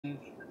I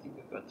think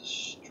I've got the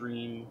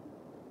stream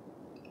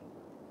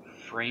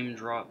frame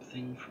drop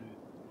thing from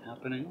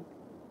happening.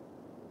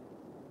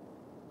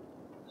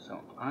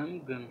 So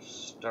I'm going to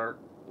start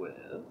with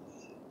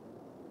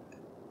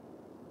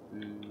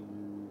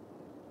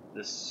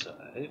this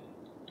side.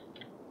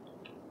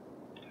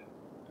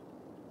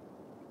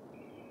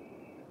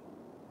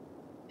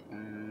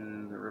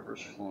 And the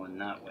river's flowing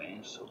that way,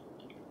 so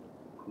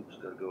poop's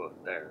got to go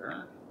up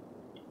there.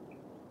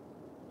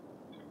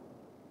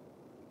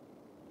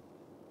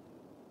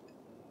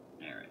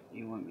 Alright,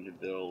 you want me to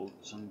build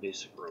some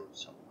basic road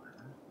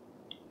somewhere.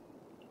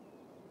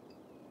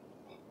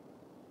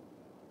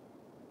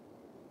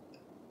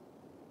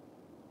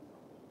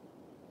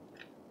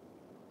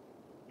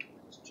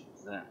 Let's do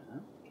that.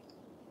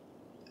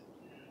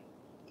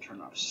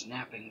 Turn off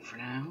snapping for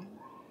now.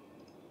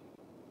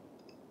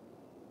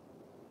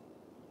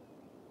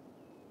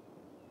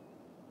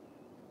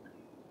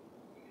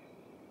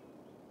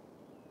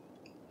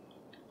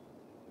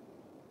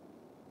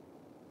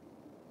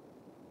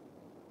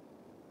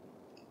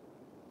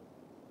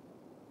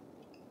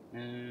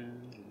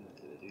 And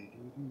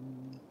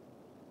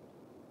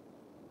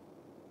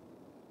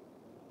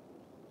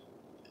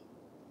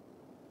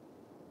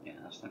yeah,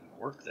 that's not gonna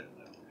work there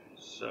though.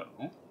 So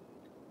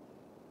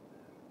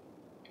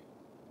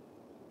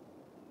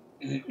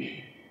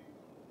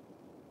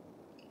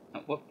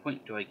at what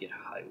point do I get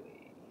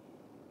highway?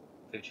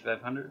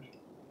 5500?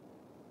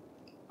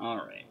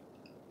 Alright.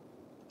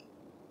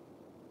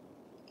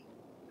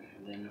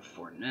 And then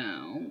for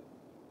now,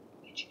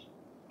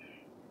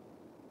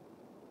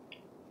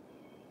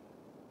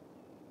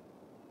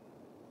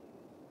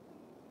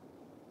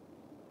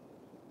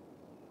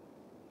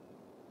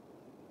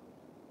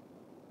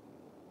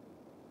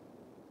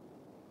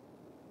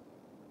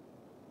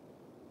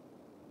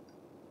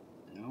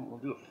 we'll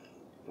do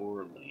a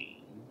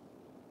 4-lane.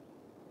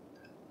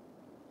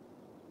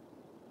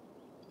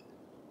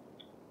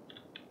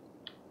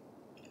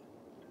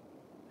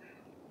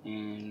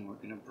 And we're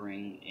gonna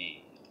bring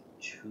a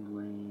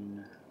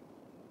 2-lane.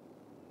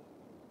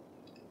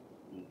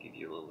 And give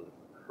you a little bit of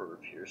a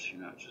curve here so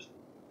you're not just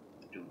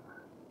doing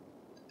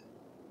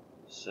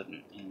a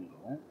sudden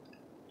angle.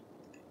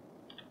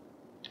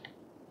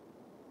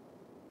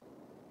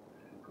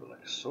 Go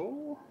like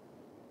so.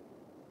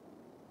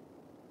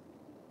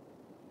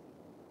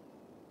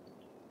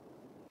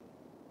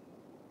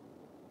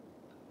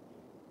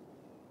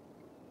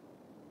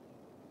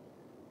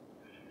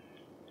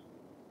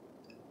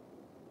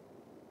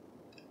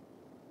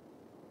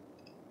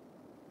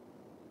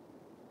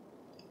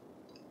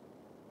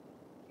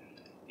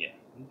 Yeah,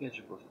 you guys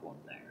are both going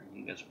there.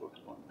 You guys are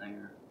both going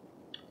there.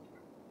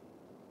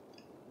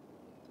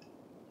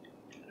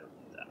 I don't do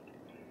that.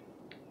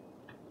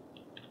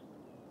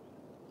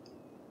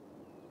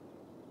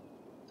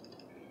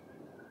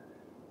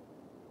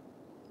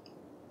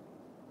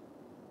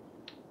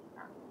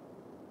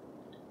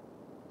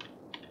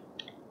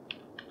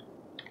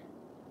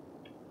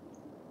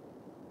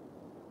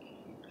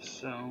 Okay,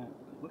 so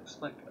it looks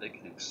like I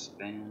can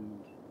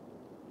expand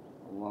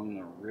along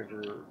the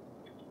river.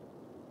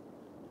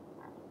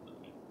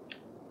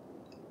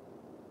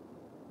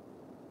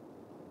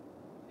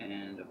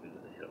 And up into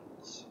the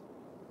hills.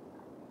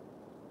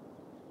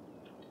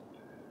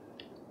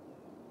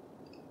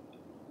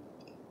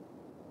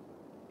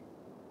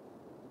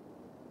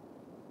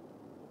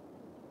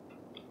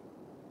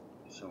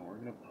 So we're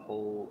going to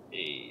pull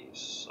a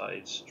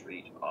side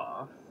street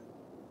off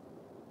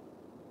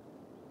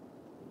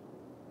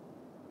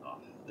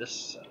this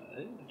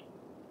side.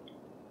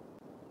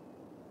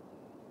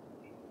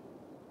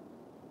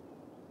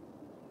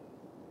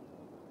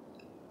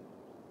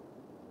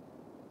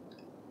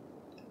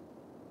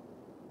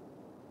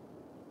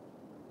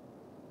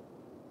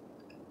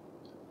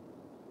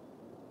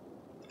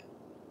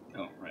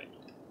 Oh, right.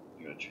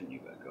 I gotta turn you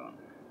back on.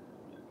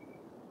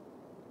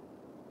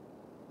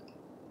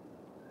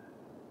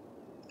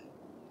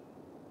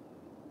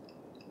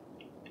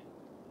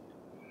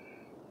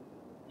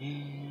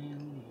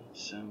 And we need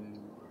some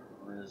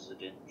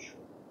residential.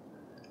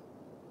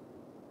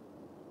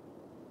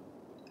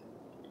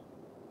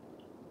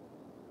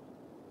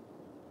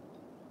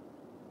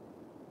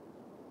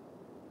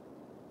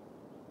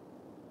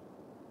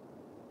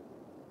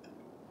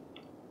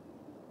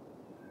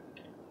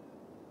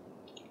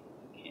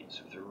 Okay,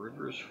 so if the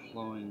river's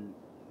flowing,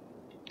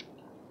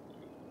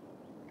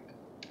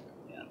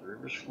 yeah, the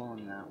river's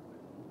flowing that way.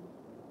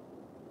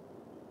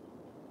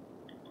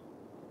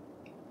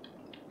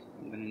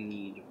 I'm gonna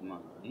need my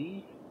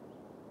poop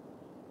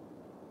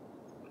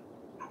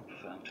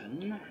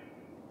fountain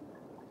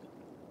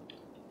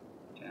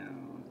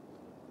down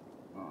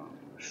on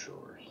the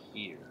shore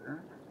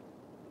here.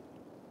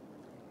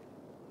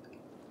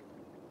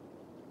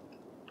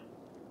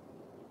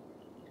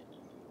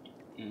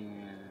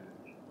 And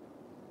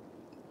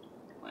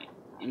my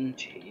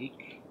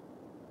intake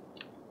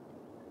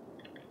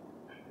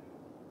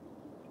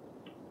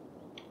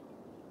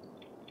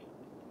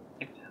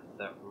I have to have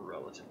that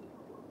relatively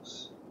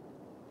close.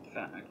 In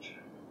fact,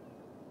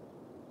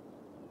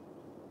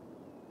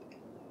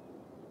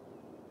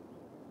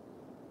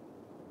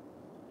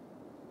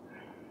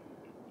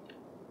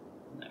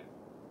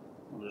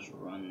 We'll just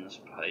run this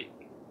pipe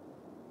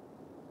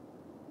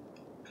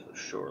to the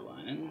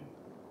shoreline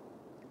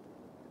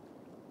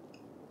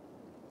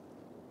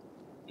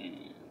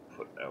and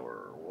put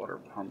our water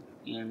pump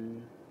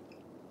in.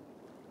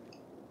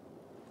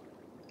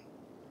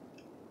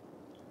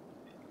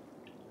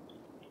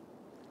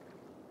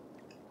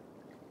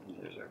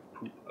 There's our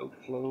poop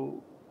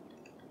outflow,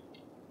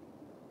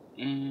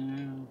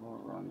 and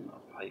we'll run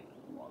a pipe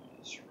along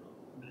this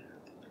road.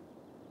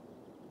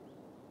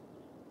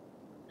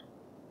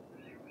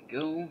 There we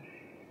go.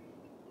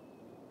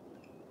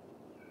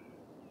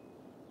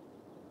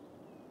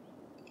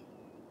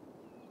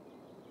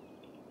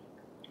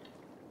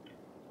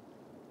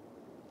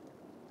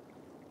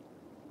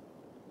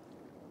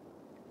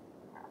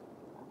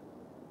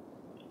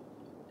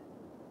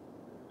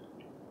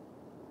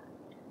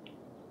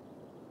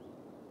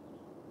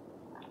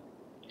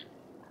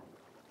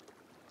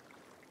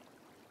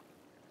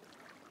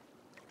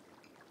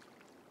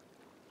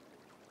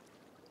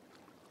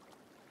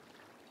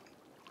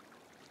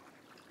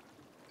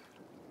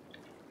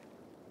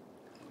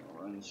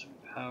 Run some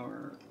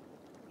power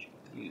to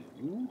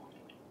you.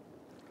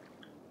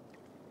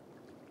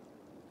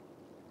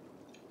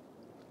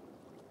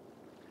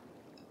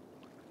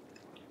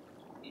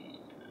 And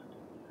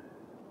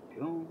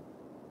go.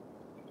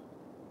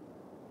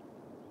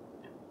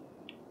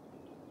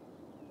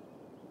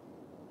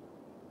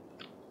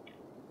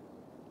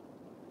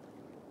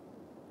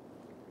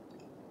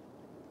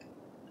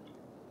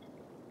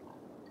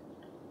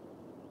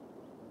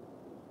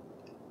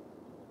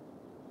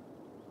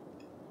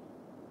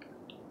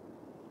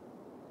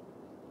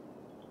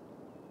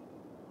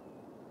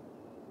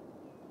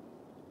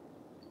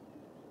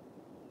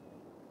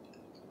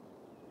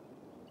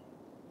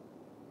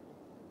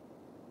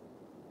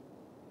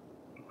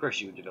 Of course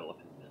you would develop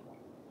in the middle.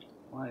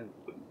 Why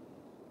wouldn't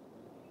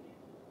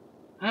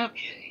you?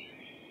 Okay.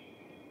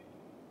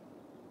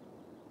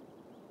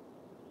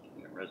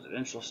 We got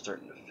residential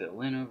starting to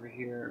fill in over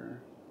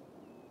here.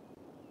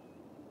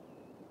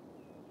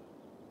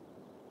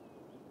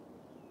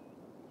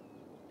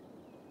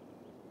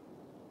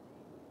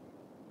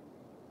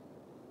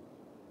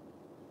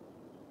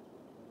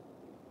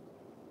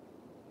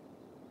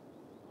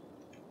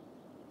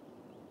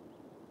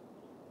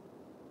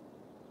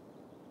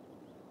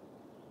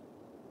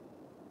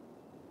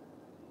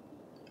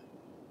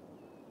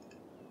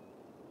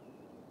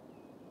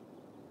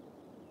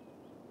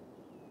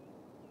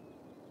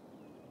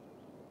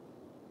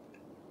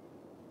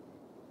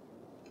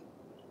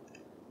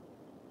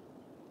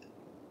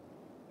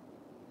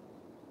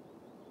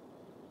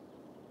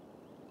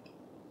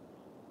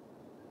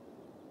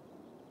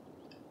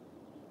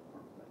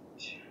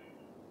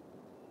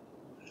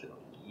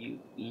 Fill you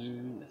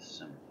in with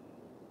some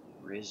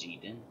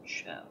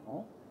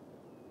residential.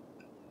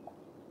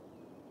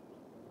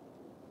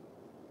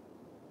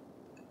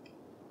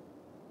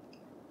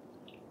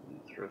 And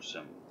throw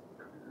some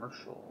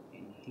commercial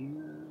in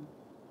here.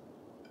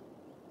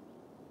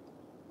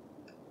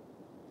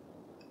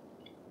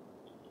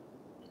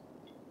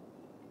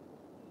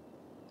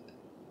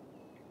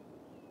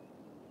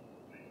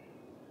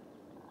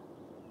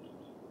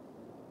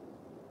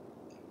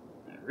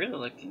 I really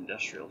like the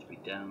industrial to be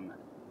down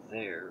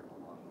there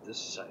on this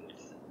side of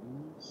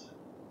things,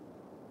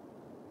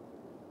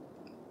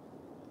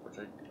 but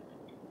I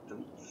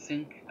don't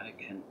think I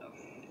can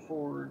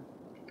afford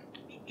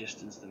to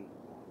distance them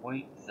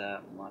quite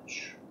that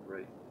much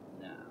right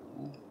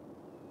now.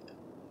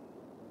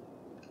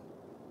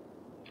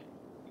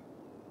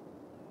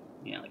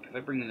 Yeah, like if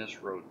I bring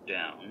this road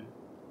down,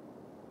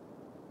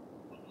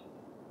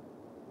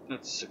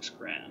 that's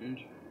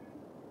 $6,000.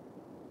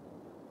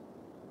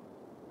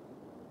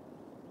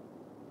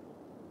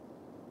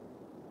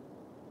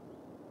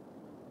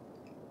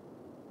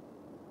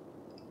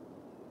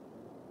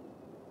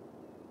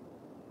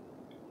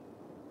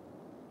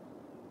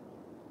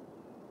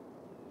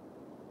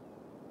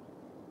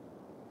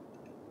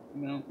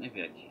 Well,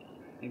 maybe I can.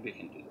 Maybe I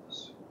can do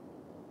this.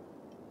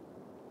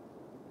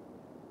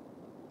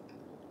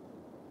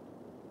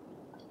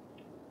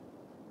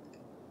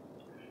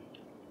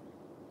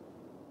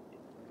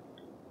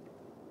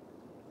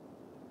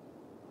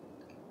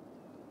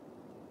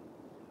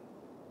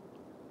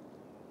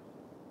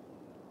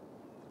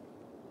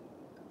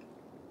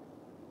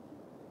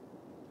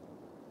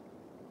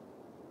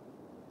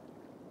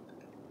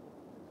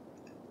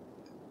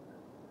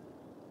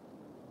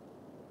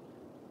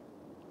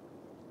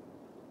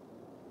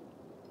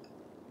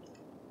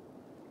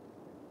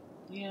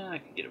 Yeah, I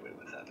could get away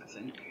with that, I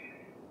think.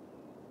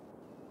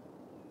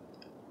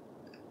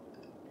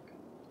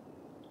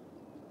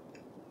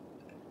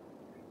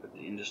 Put the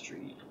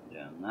industry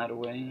down that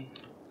way.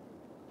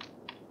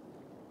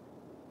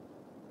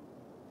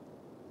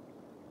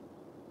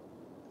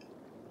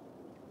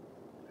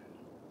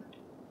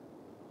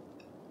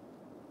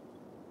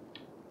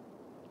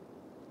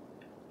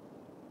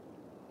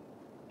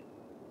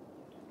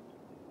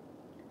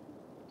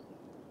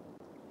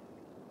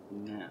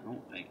 Now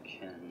I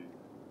can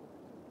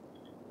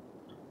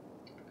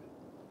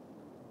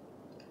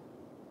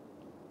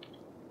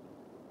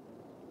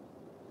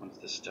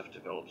once this stuff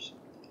develops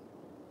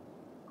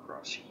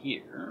across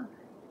here,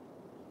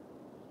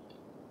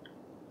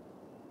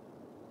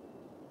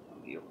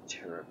 I'll be able to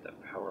tear up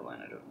that power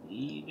line I don't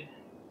need.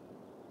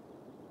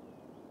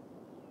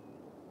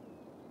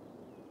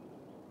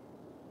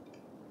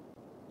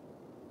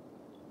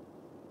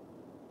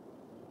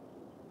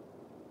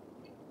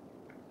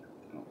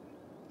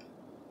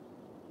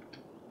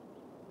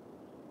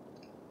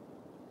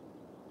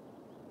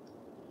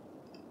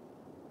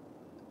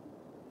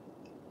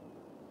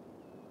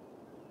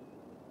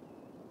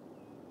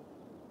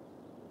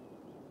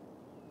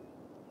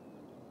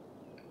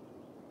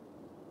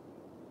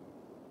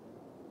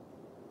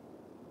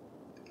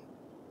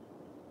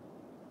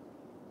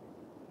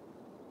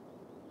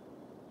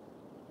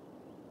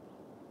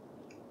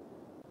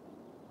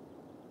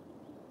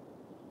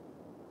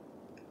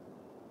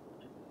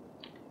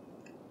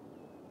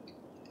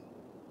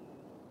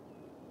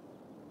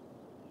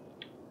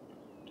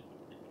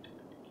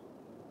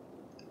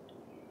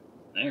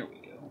 There we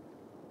go.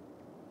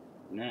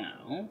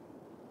 Now,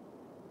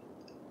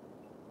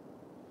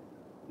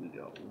 we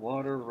got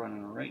water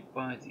running right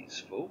by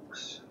these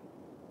folks.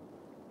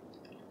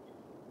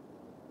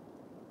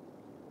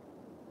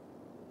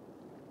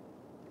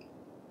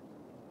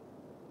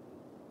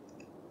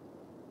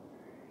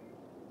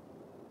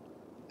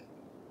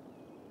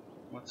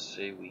 Let's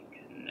say we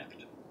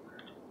connect.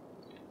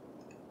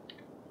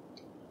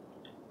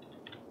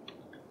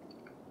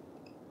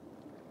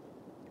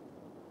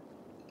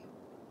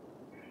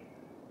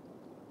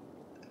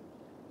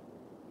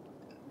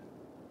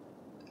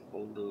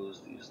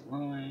 Bulldoze these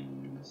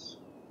lines.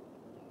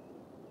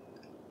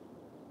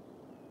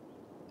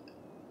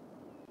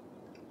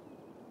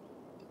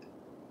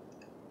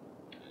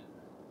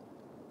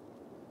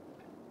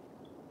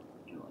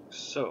 Like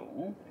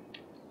so.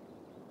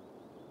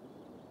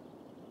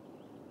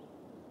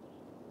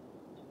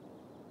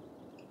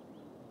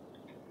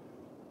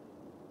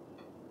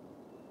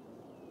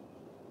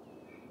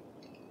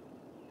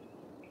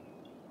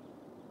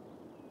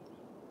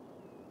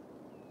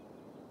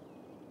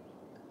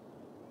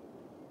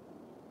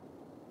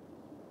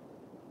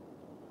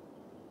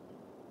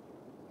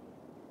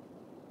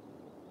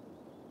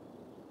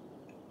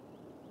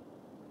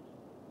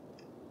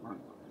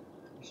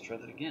 Let's try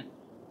that again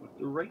with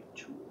the right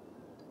tool.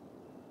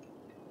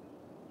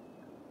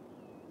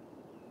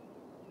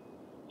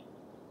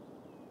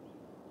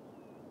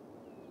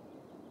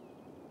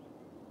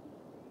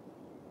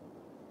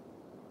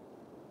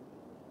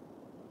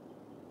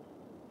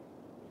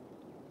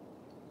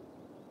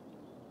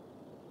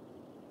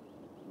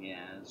 Yeah,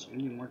 there's going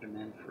to be more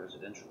demand for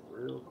residential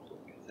real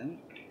quick, I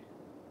think.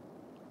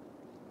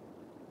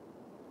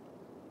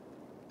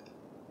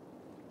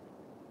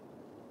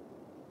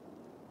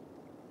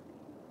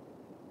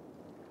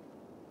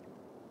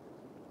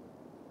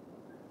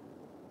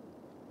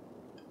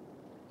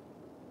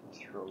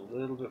 Throw a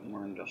little bit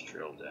more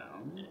industrial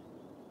down.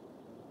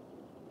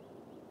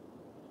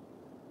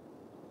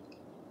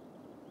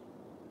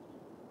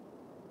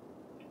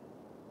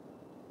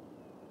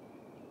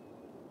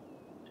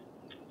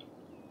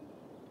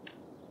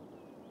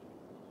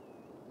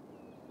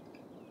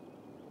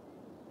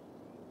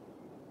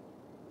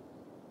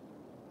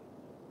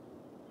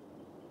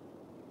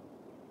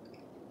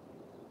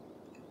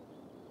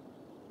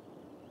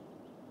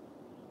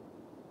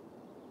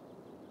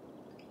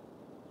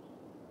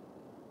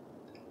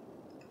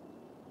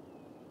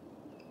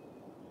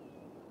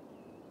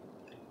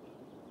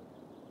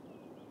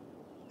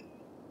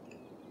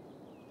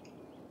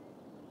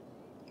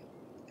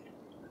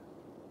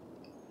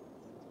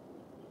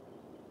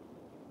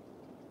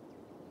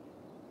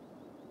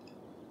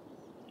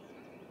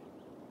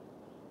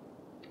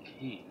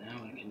 Okay,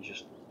 now I can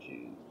just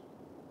do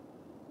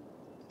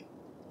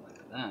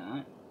like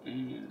that,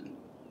 and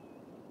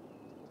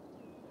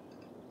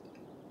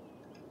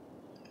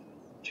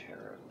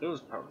tear out those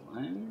power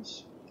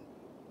lines.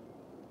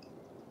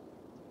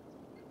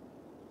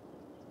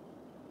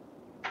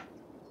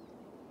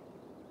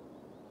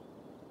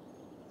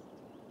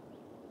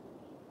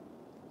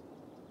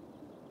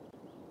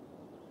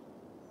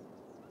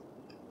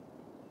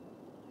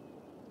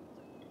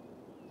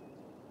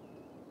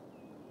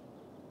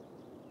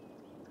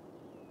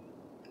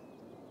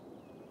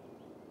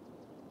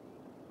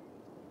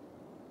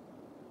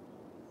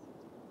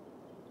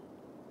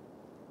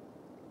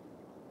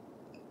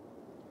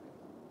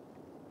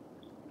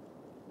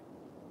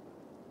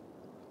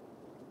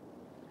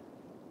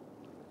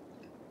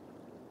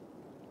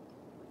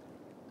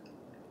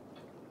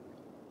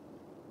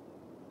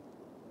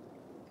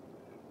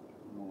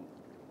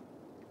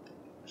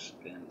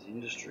 Expand the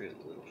industry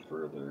a little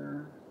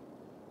further.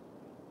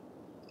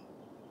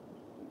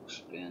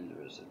 Expand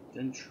the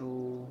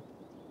residential.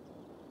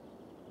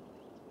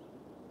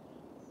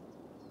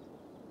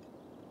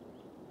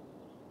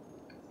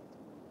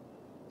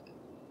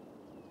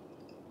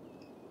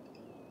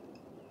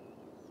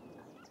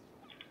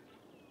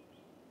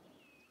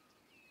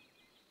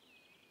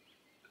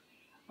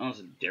 Oh, it's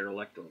a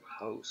derelict old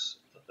house.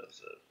 I thought that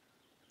was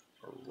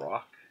a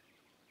rock.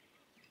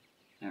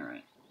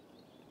 Alright.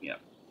 Yeah,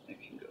 it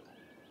can go.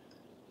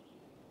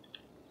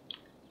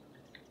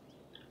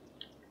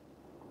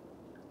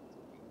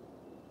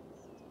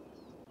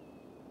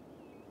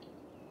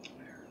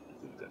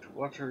 We've got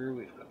water,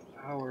 we've got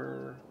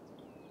power.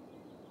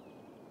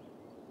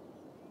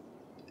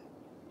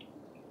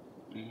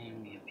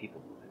 And we have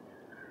people moving.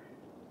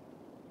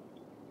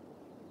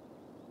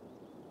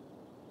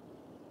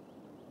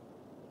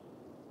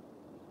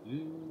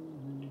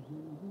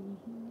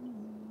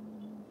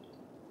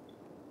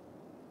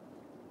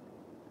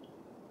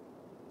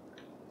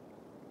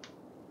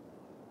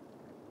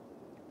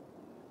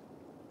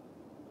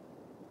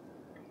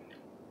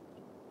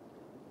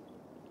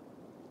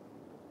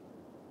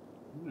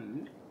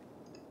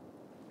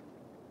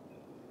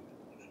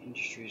 If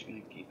industry is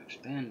going to keep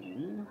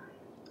expanding,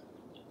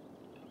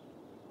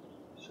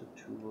 so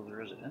too will the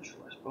residential,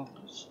 I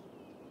suppose.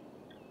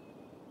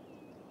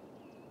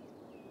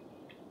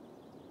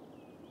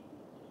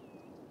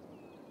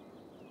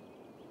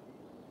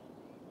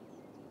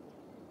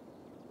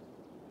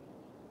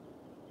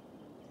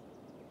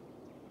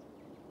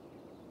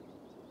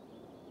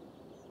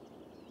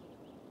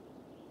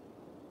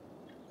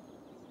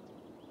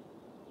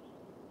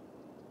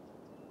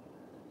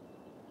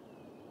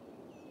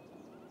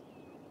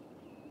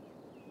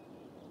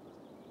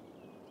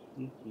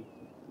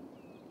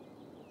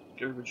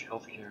 Garbage,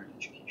 healthcare, and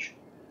education.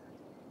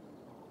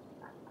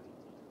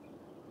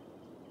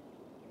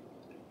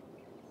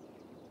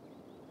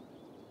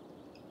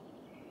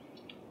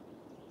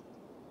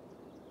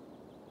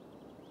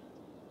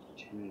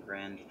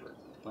 $10,000 for a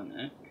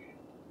clinic.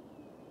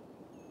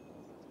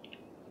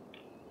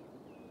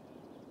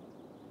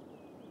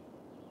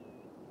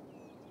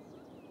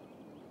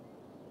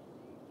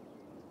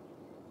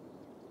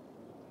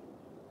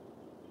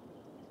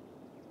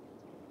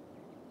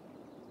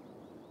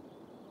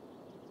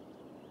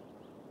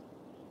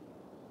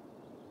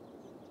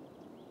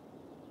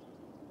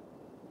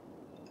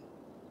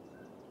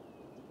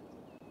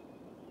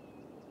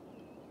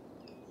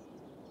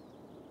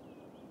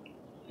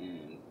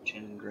 And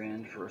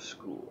 $10,000 for a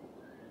school.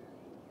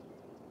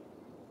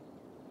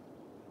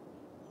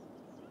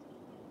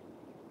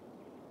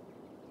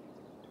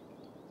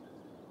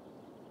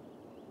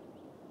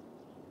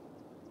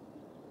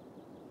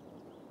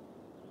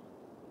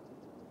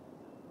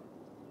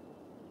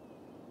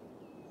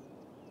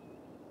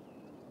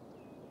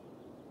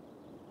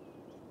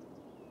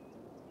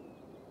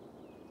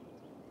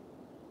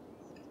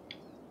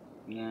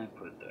 Yeah, I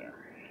put it there.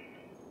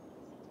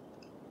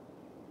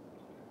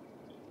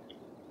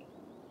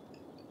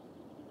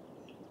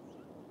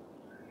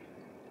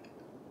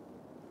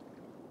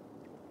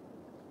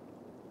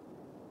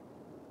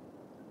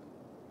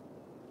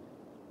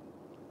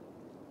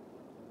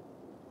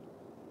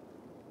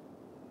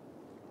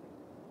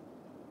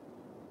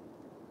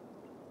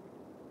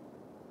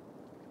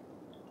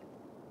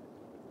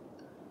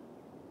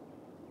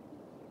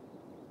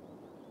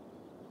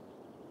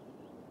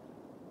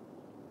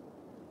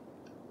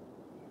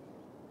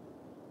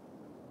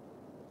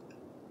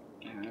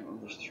 Alright,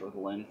 we'll just throw the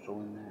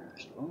landfill in there,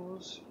 I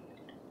suppose.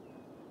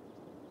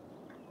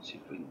 See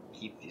if we can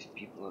keep these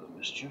people out of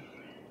mischief.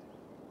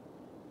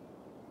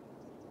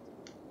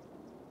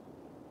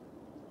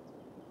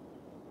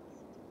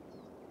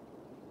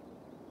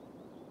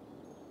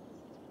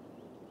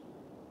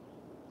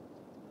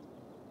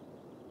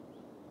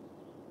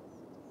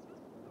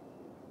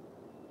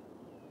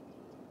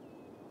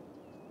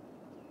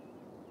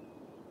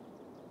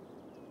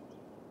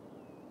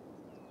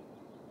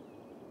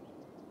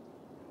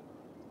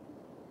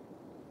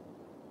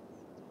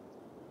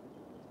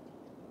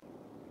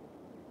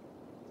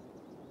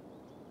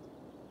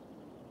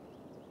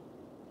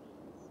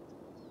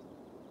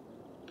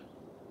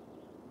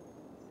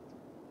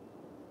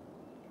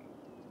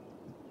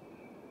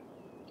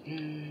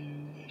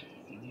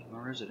 We need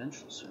more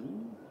residential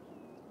soon.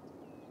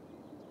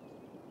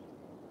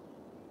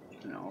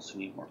 And I also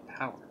need more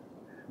power.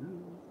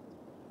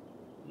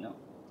 Yep.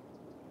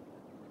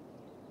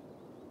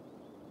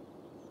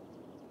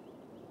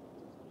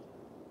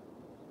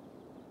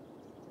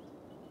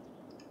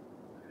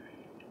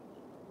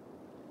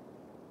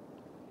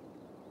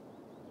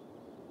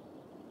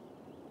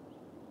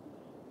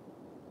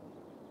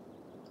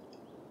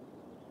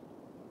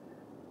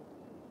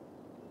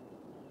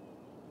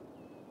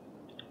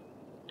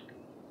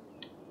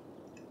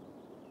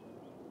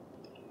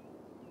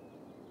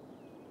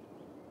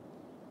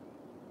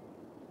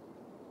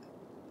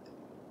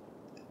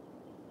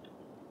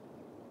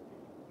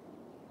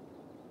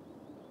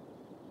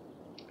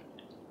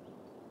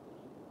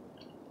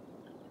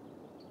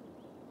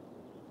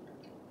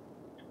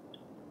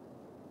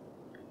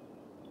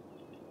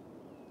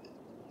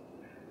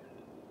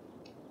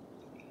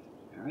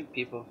 Alright,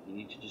 people, you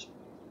need to just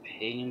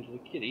pay into the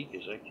kitty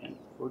because I can't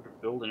afford to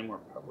build any more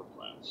power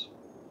plants.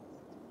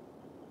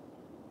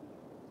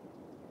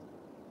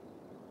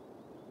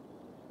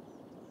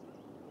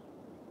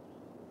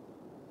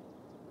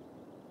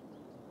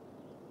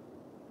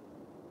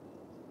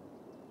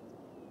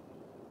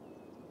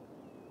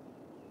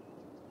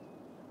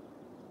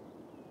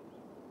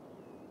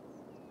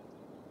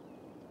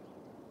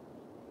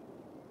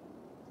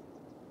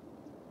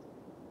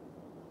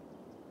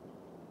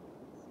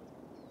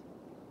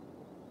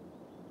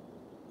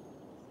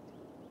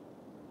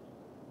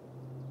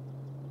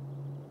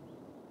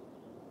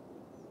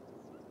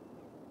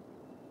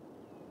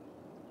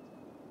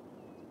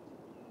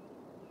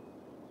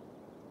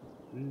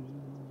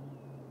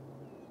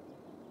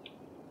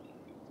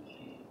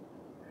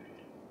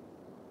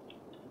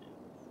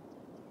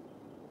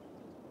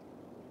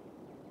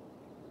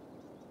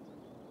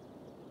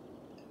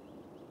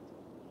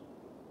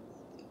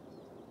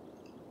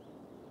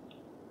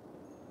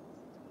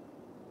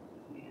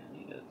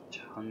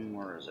 Ton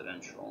more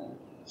residential.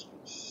 It's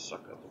going to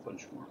suck up a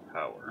bunch more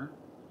power.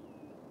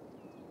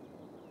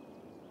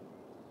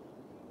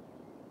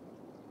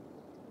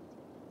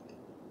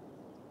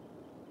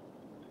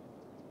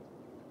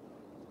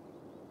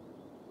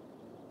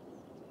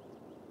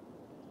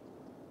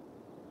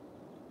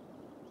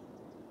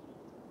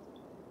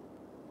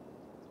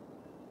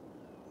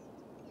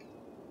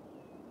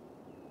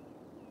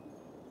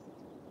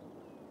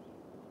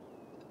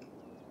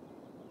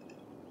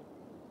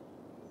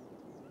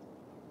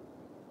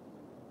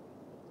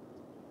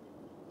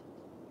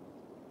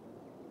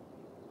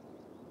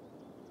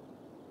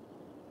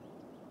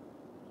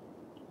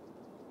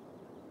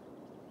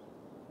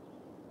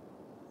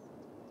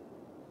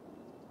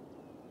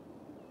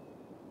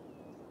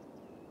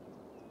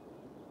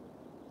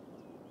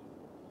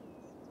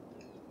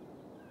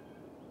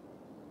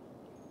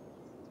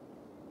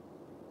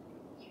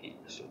 Okay,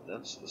 so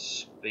that's the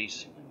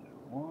spacing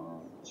I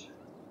want.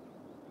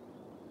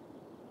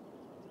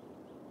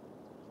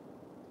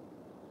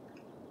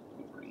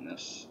 We'll bring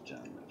this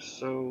down like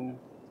so.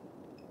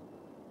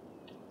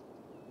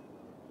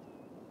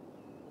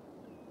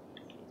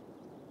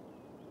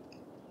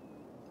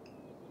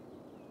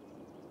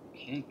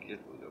 Okay, good.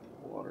 We got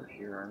water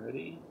here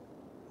already.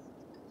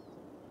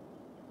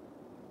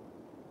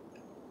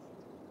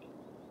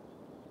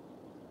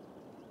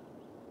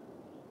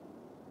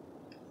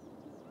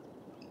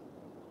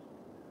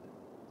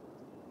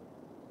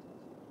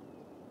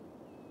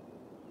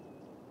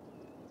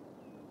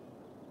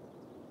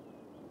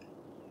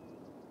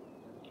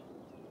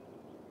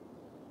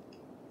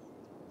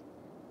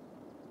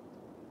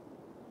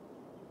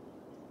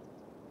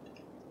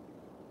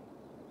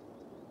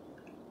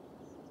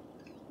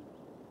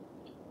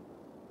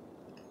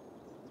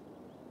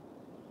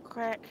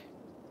 Quack.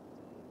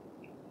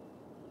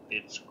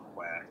 It's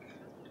quack.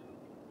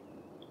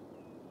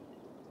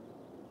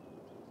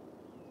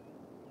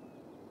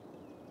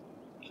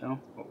 So,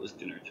 what was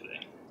dinner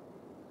today?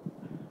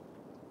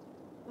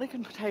 Leg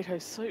and potato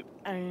soup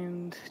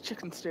and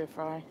chicken stir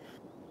fry.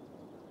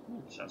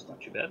 Sounds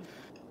not too bad.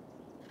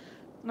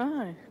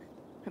 No,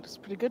 it was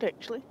pretty good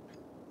actually.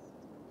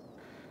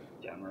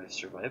 Downright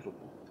survivable.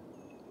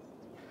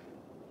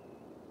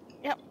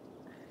 Yep.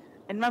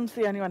 And Mum's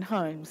the only one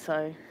home,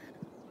 so.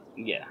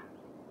 Yeah.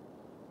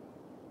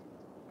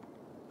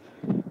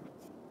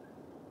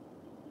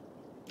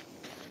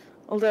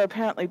 Although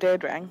apparently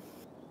Dad rang.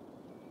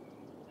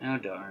 Oh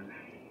darn.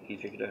 He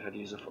figured out how to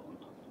use a phone.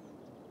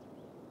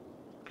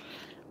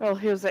 Well,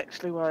 he was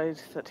actually worried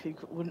that he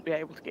wouldn't be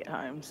able to get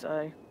home,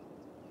 so.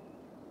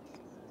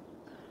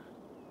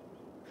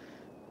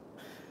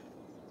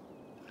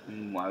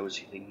 And why was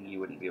he thinking he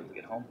wouldn't be able to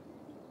get home?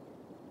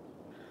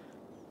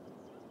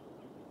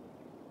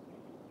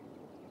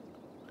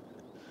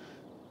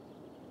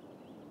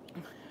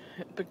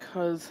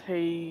 Because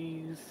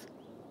he's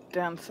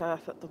down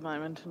south at the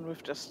moment and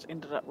we've just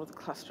ended up with a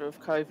cluster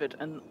of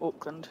COVID in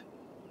Auckland.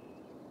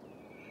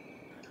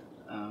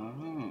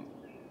 Oh.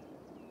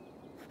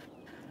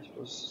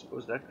 I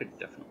suppose that could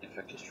definitely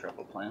affect his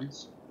travel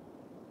plans.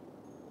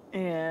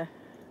 Yeah.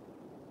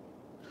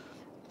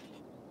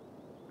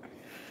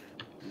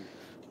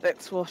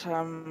 That's what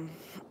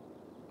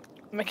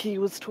Mickey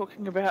was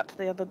talking about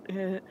the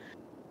other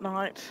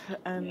night,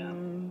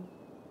 and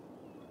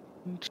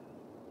yeah.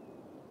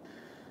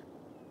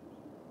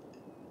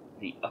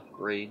 The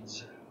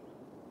upgrades.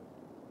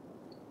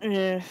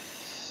 Yes.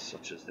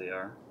 Such as they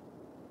are.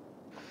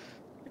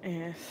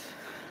 Yes.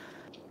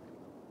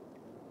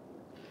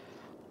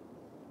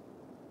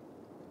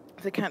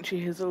 The country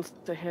has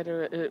also had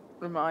a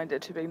reminder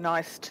to be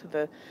nice to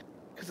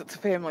because it's a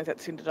family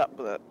that's ended up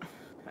with it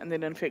and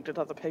then infected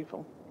other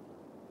people.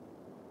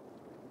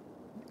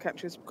 The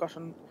country's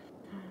gotten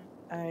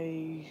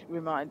a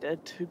reminder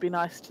to be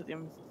nice to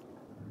them.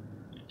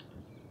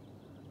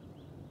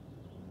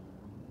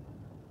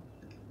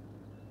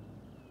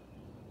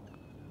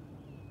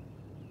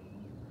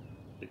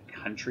 The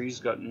country's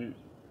gotten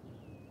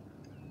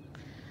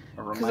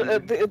a reminder?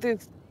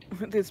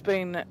 There's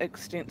been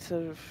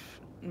extensive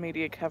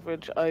media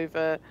coverage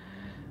over,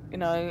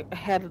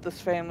 how did this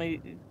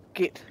family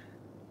get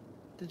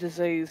the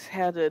disease?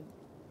 How did,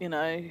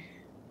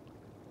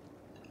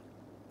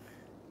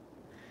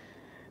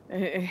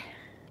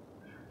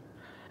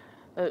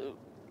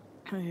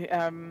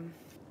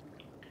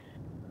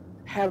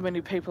 how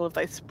many people have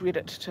they spread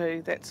it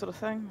to, that sort of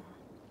thing.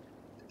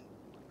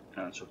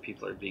 So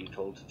people are being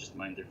told to just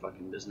mind their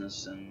fucking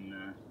business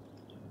and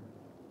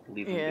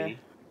leave them be.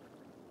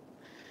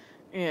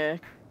 Yeah,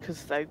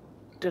 because they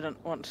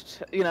didn't want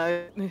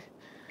to,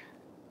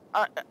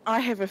 I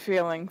have a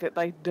feeling that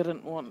they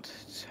didn't want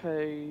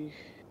to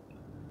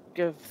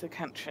give the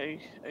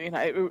country,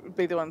 it would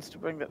be the ones to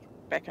bring it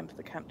back into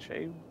the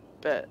country,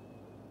 but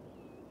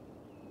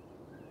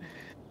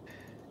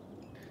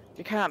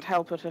You can't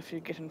help it if you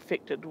get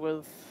infected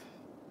with...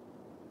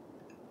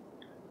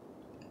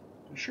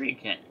 I'm sure you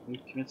can. You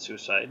can commit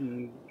suicide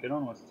and get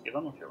on with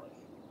your life.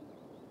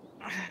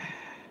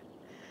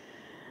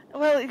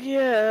 Well,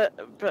 yeah,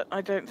 but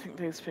I don't think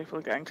these people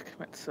are going to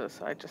commit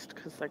suicide just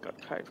because they got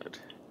COVID.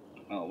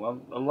 Oh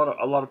well, a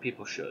lot of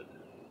people should.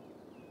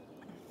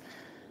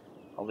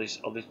 All these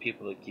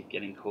people that keep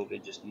getting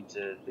COVID just need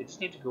to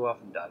go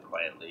off and die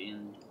quietly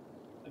and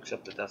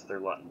accept that that's their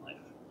lot in life.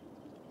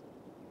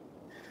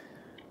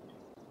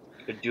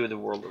 Could do the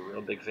world a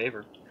real big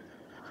favor.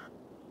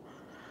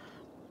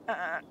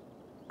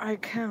 I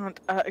can't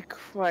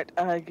quite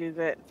argue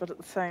that, but at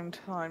the same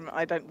time,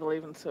 I don't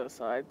believe in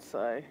suicide,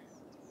 so...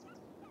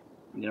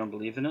 You don't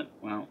believe in it?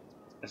 Well,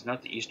 it's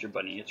not the Easter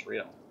Bunny, it's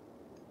real.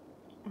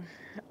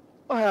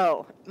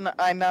 Well, no,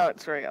 I know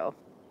it's real.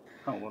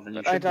 Oh, well then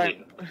you But should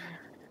believe it.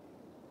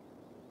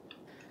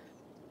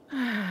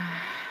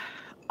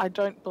 I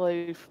don't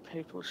believe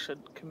people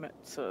should commit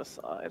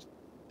suicide.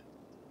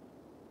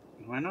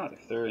 Why not?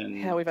 If they're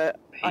in However,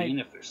 pain,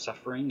 if they're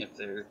suffering, if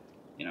they're,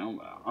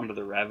 under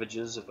the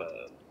ravages of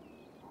a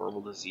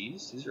horrible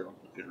disease, these are all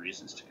good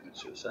reasons to commit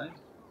suicide.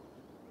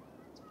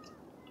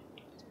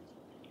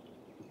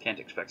 You can't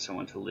expect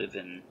someone to live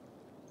in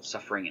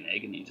suffering and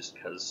agony just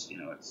because,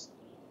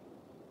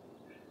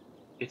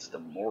 it's the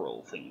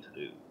moral thing to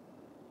do.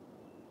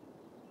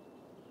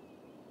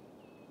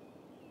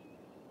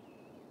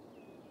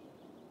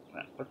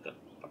 Put the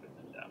fucking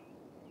thing down.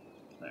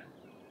 There.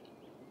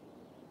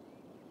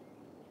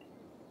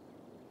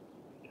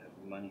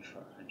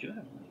 I do have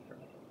money for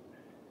that.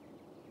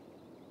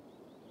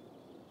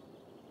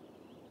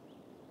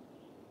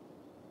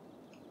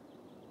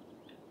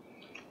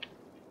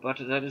 But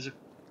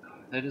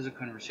that is a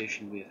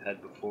conversation we have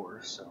had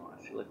before, so I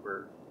feel like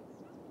we're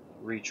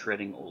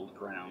retreading old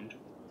ground.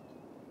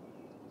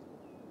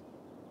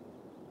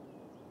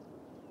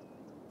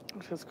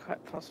 it is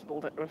quite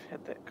possible that we've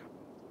had that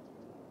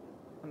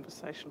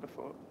conversation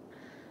before.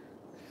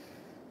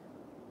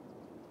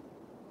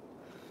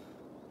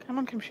 Come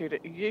on, computer,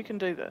 you can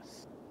do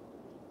this.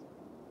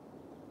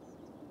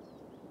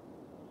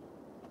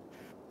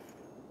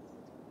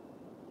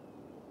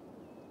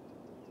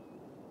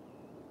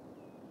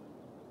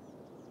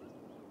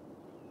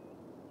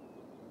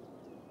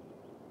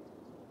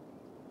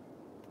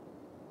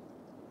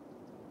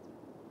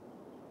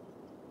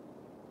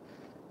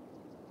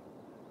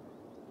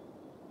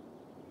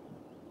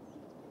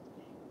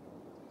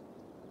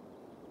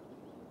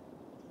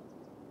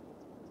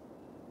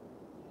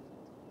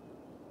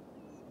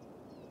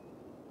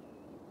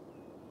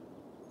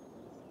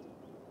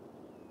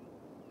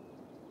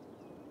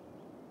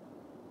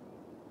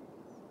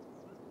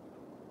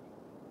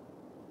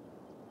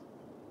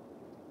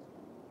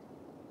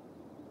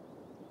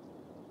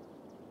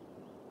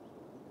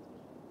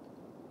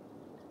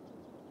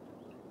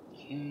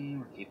 Okay,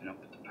 we're keeping up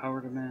with the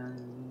power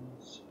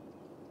demands.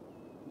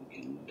 We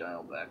can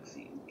dial back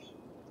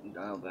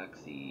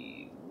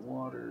the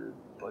water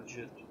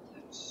budget.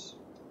 It's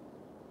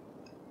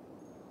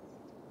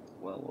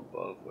well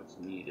above what's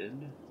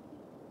needed.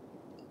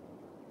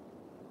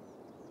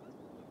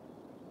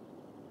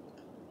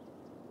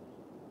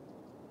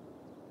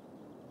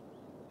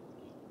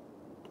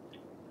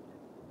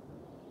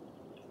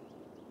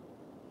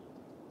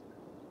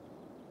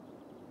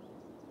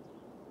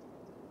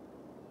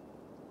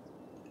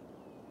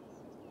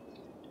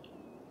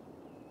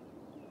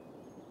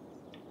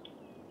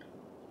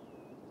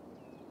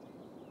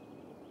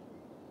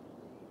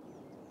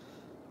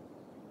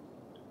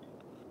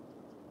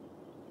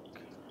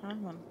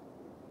 Come on.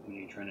 What are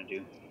you trying to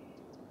do?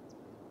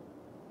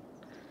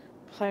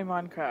 Play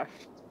Minecraft.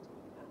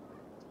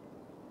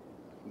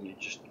 You're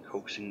just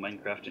coaxing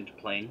Minecraft into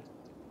playing?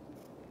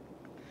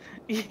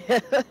 Yeah.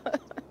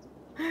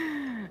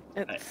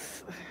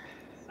 It's...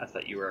 I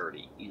thought you were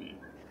already in.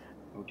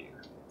 Oh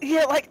dear.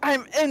 Yeah, like,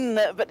 I'm in,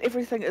 but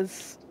everything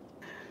is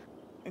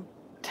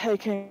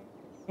taking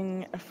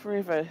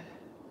forever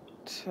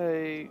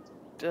to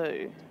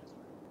do.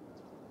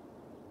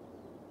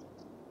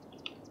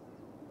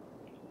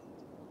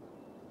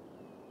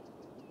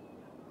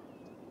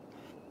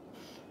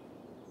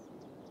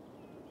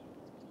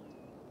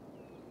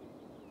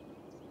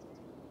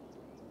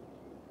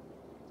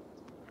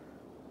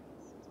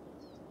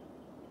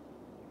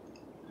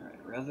 Alright,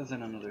 rather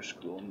than another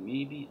school,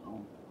 maybe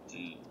I'll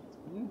do...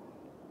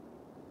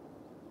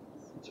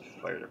 What's a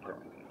fire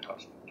department going to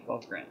cost me?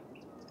 12 grand.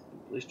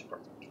 Police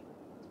department.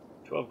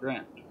 12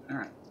 grand.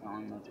 Alright, well,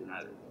 I'm not doing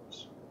either of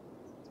those.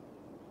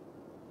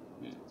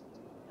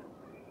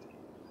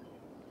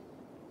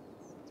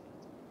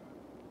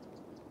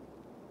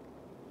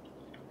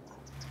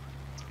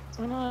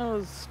 When I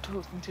was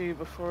talking to you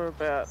before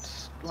about,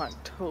 like,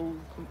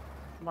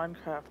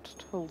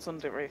 Minecraft tools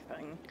and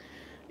everything,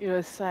 you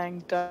were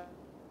saying don't...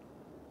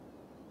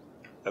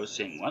 I was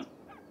saying what?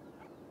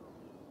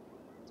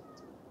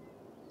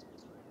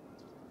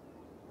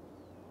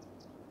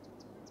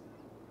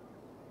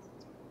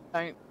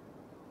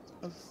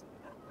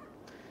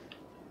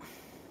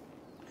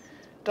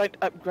 Don't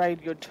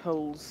upgrade your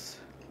tools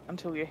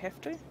until you have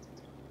to?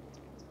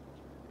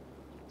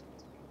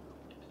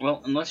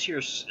 Well, unless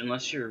you're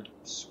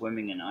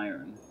swimming in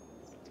iron,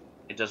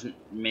 it doesn't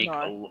make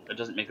No.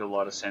 a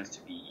lot of sense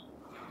to be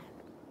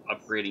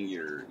upgrading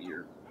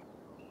your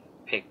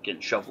pick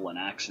and shovel and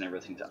axe and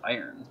everything to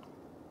iron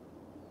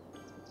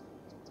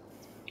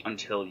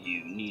until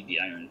you need the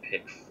iron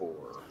pick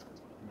for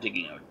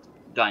digging out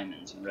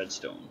diamonds and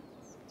redstone.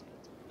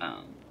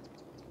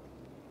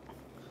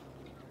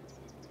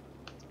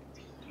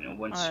 You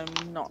know,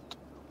 I'm not.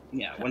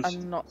 once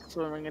I'm not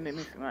swimming in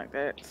anything like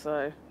that,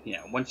 so...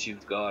 once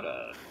you've got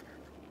a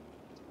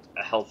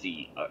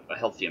healthy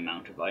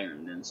amount of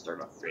iron, then start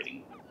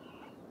upgrading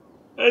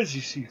as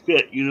you see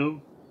fit. You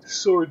know,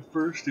 sword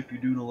first if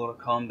you're doing a lot of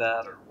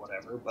combat or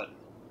whatever. But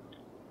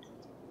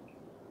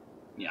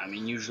yeah, I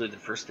mean, usually the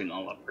first thing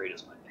I'll upgrade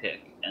is my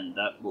pick, and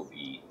that will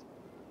be...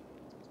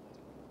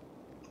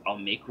 I'll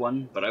make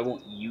one, but I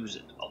won't use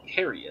it. I'll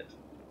carry it,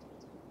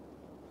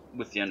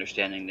 with the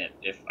understanding that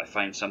if I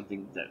find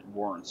something that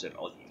warrants it,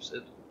 I'll use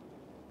it.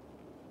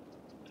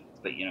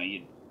 But you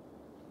know,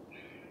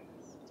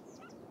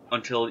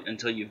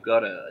 until you've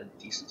got a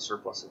decent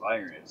surplus of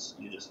iron,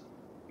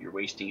 you're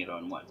wasting it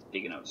on what?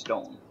 Digging out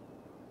stone.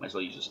 Might as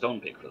well use a stone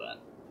pick for that.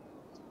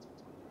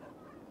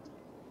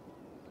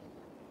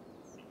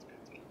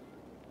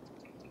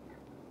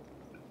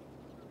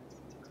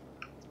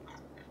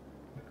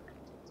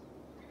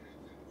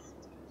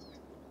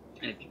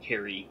 And if you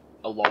carry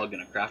a log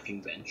and a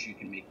crafting bench, you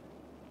can make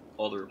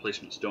all the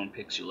replacement stone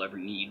picks you'll ever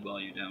need while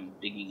you're down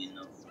digging in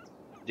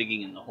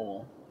the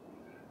hole.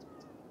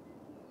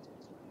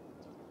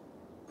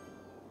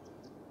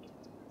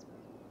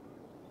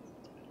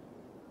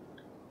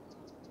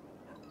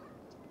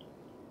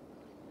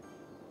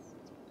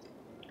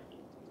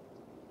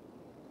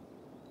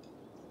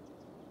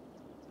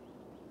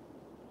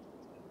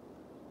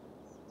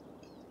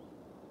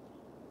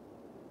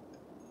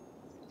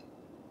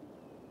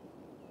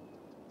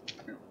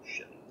 Oh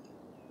shit!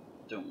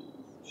 Don't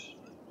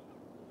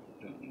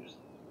use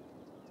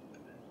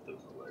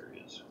those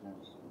areas.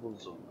 We'll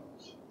zone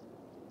those.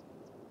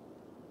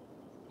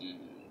 And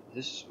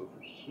this over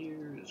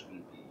here is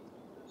going to be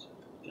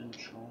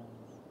residential.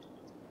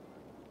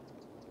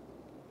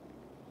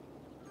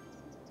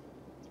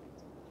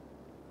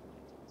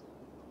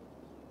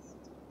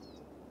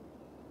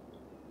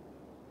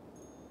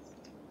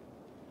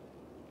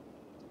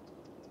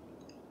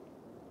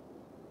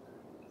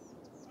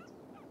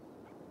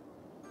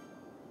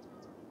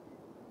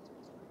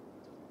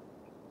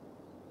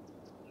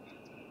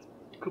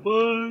 Come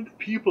on,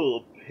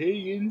 people,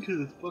 pay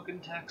into the fucking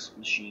tax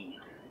machine.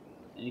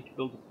 I need to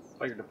build a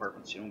fire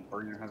department so you don't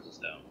burn your houses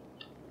down.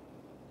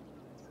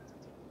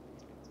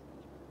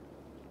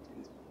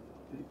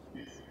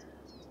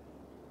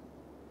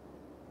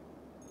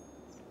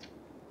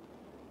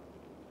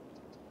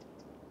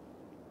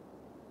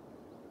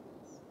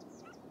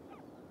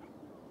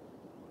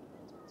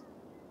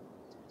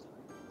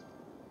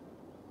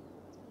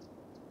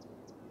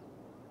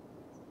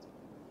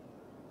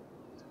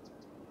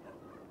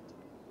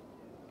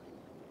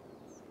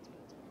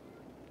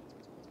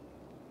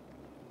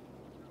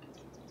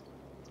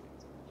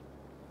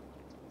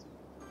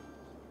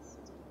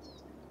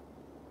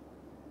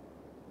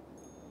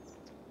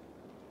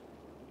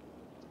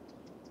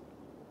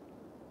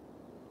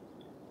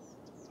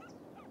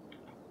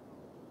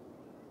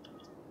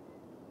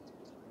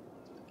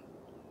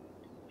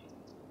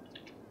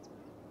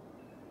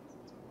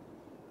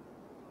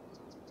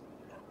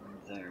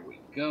 There we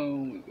go.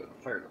 We've got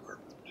a fire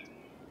department.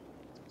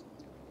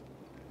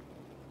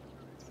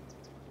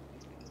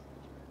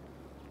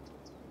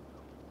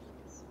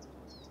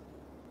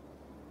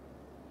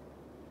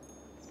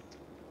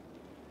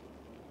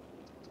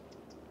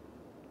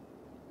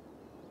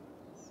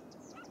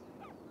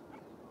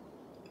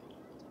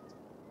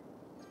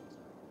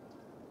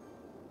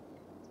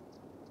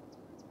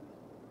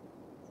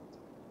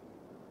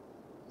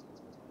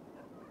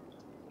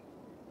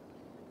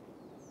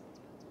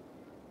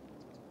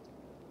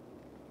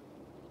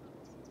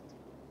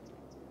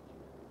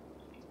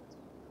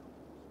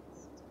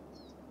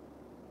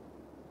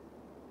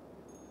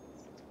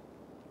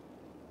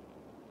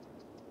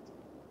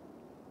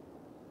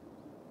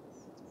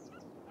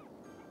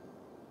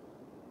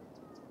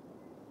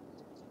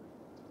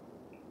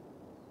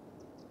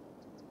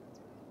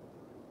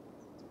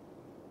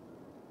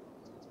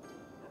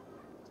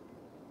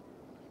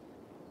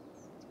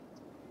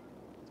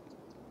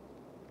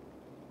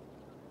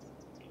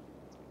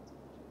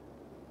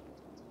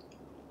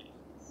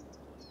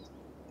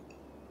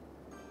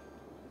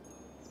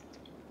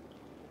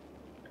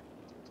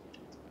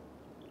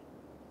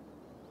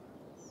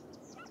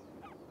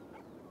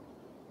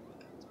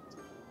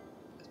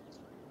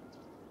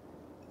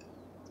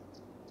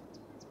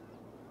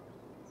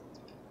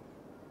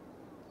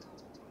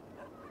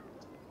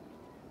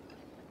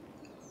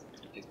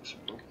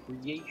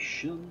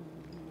 Expropriation.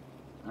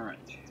 Alright.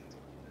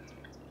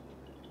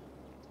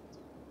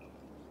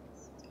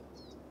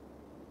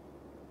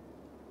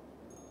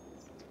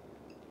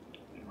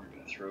 And we're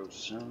going to throw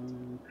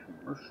some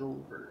commercial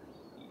over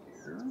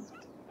here.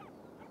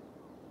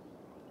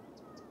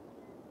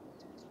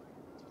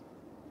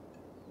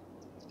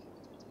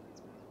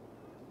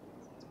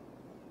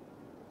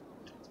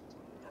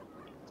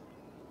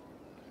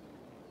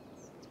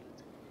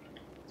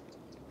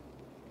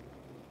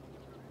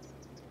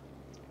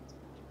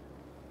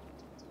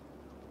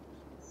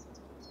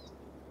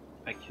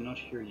 I cannot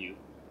hear you.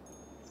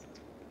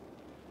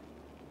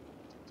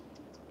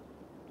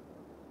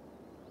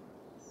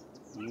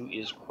 You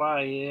is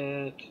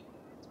quiet.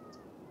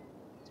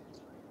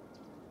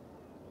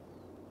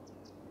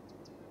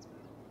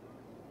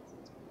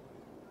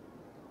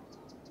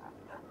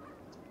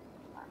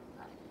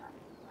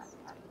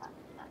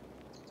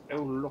 Oh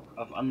look,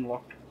 I've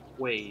unlocked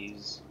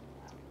ways.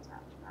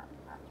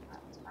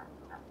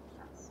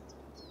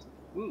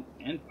 Ooh,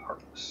 and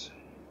parks.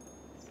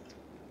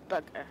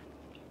 Bugger.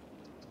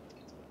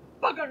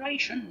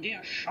 Buggeration,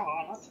 dear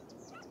Charlotte.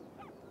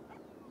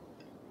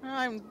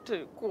 I'm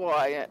too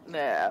quiet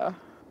now.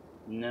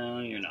 No,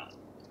 you're not.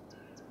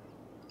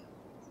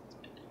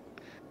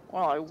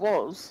 Well, I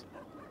was.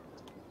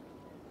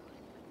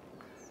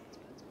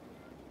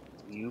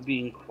 You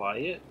being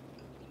quiet?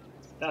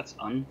 That's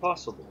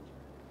impossible.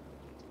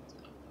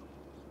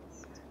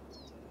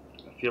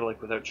 I feel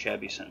like without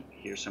Shabby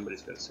here,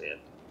 somebody's got to say it.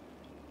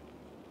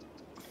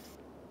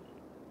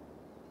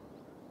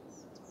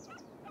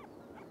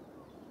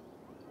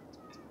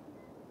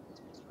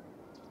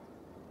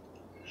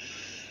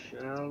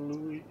 Shall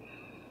we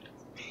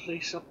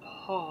place a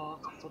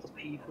park for the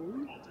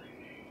people?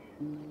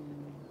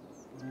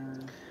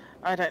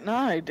 I don't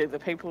know. Do the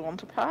people want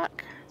to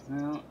park?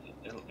 Well,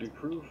 it'll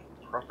improve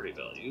property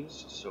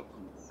values, so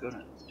I'm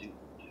gonna do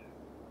it.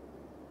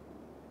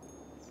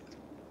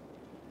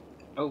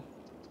 Oh,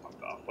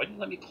 fuck off. Why didn't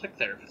you let me click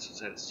there if it's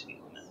outside the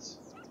city limits?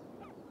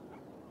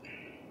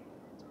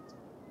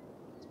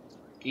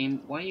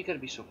 Game, why you gotta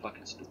be so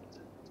fucking stupid?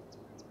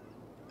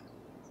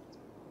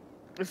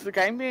 Is the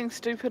game being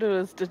stupid or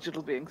is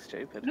digital being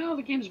stupid? No,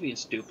 the game's being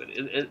stupid.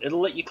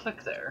 It'll let you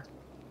click there.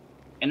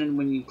 And then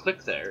when you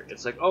click there,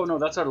 it's like, oh no,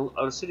 that's out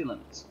of city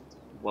limits.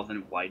 Well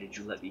then why did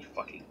you let me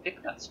fucking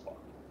pick that spot?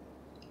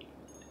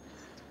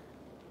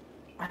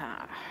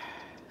 Ah.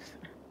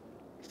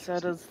 So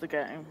does the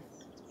game.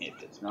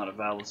 If it's not a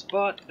valid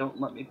spot, don't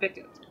let me pick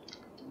it.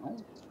 No?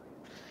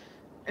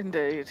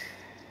 Indeed.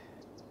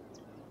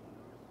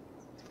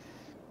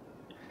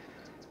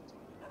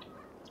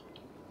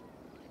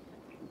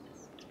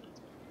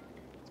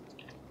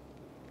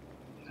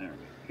 There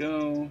we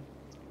go.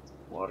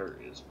 Water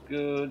is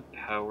good.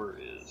 Power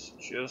is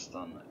just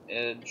on the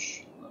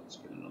edge. Let's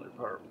get another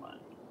power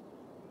plant.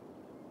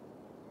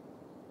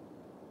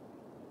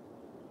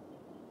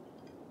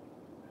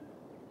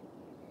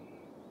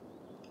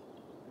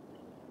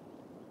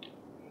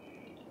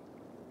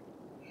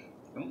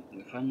 Oh,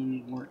 we finally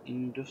need more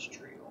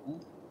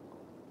industrial.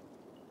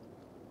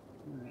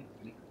 Alright,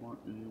 make more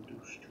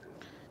industrial.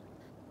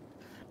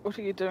 What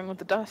are you doing with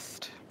the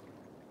dust?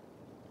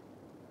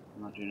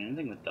 I'm not doing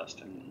anything with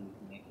dust, I'm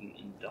making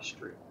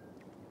industrial.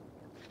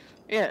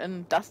 Yeah,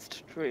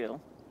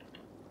 industrial.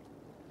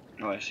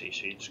 Oh, I see.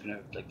 So you're just gonna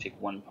like take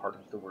one part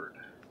of the word.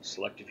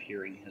 Selective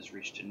hearing has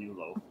reached a new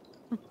low.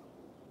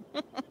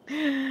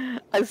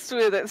 I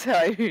swear that's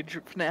how you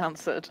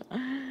pronounce it.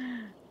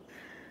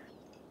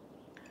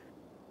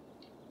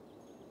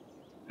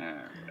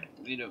 Alright,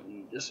 we don't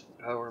need this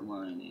power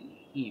line in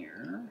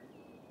here.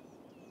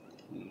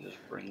 We just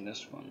bring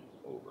this one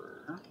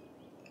over.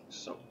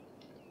 So.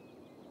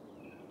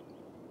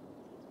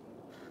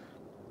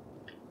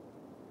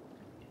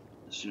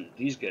 As soon as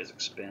these guys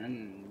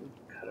expand, we'll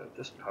cut out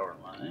this power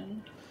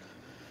line.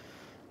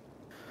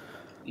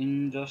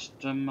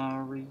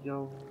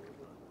 Mario.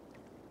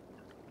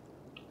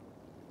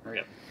 Hurry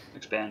up.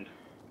 Expand.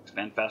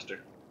 Expand faster.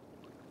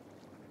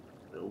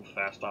 Build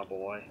faster,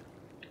 boy.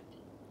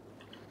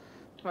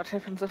 What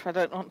happens if I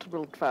don't want to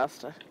build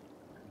faster?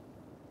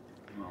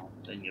 Well,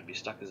 then you'll be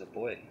stuck as a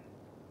boy.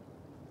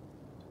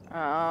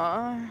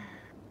 Ah.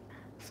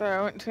 So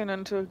I won't turn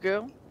into a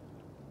girl?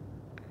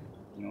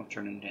 You won't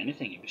turn into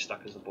anything, you'll be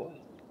stuck as a boy.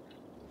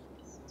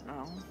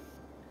 Oh.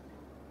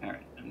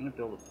 Alright, I'm gonna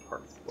build a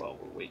park while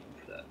we're waiting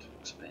for that to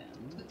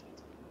expand.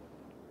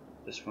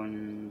 This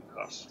one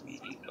costs me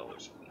 $8 a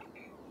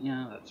week.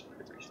 Yeah, that's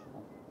pretty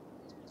reasonable.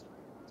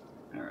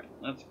 Alright,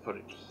 let's put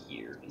it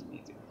here and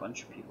make a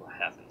bunch of people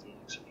happy,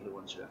 except for the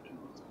ones who have to move.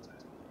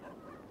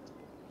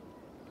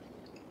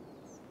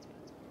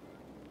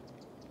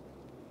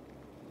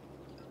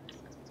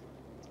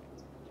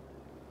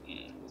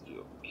 And we'll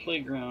do a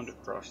playground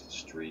across the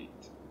street.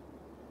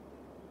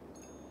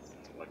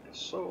 Like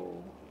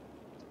so.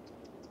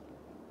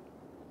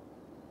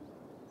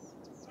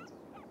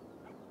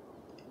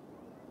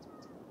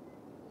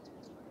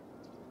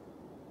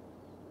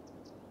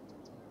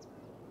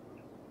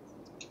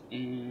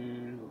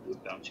 And we'll do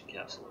a bouncy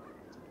castle.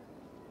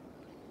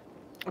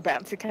 A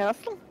bouncy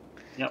castle?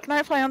 Yep. Can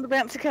I play on the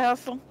bouncy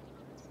castle?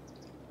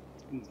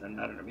 Doesn't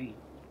matter to me.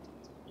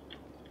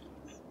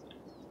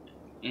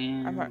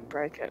 And I won't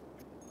break it.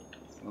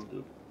 Will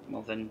do.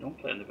 Well, then don't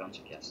play on the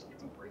bouncy castle.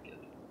 Don't break it.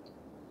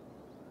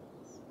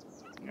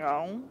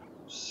 No.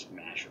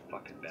 Smash a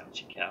fucking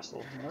bouncy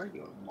castle. What are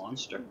you, a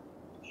monster?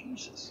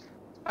 Jesus.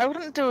 I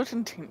wouldn't do it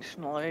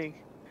intentionally.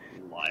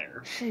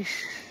 Liar.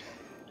 Sheesh.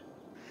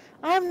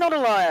 I'm not a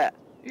liar.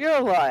 You're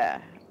a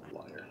liar.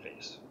 Liar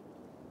face.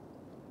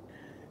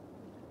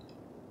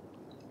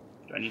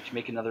 Do I need to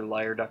make another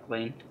liar duck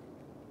lane?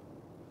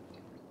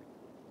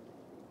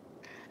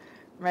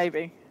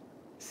 Maybe.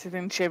 So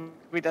then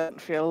Chevy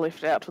doesn't feel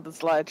left out with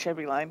his liar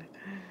Chevy lane.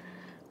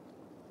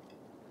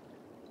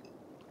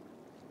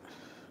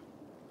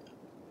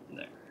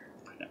 There.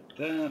 Connect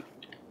that.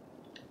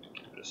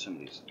 Get rid of some of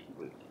these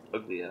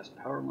ugly ass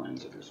power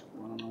lines that are just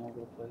running all over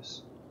the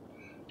place.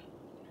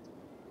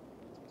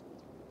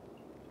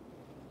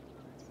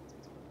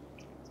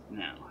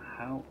 Now,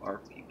 how are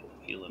people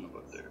feeling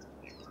about their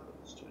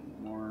neighborhoods? Do I need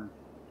more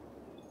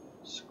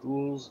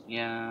schools?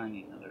 Yeah, I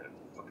need another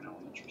fucking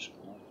elementary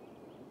school.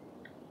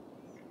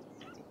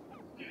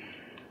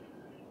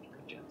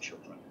 Goddamn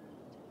children.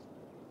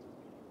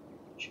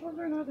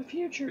 Children are the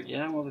future.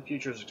 Yeah, well, the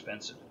future is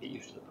expensive. Get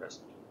used to the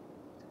present.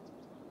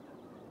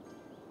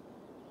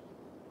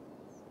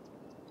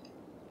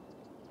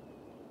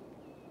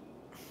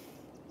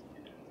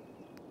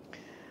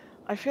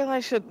 I feel I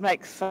should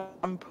make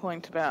some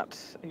point about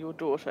your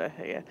daughter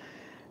here.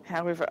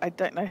 However, I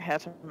don't know how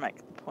to make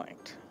the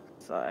point.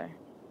 So.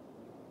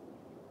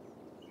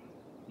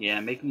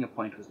 Yeah, making a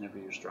point was never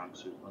your strong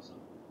suit, was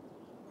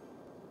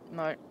it?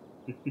 No.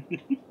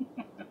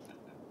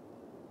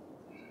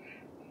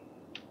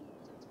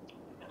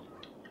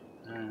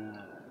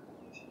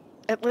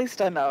 At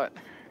least I know it.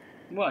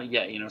 Well,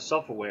 yeah, you know,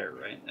 self-aware,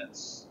 right?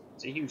 It's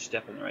a huge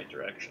step in the right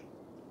direction.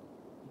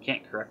 You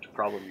can't correct a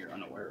problem you're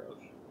unaware of.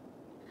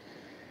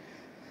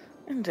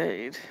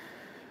 Indeed.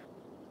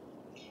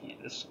 Okay,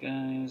 this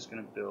guy's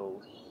gonna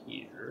build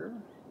here.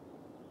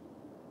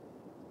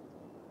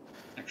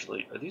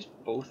 Actually, are these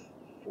both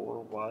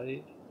 4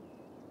 wide?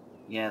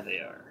 Yeah, they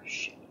are.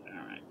 Shit.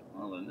 Alright.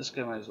 Well, then this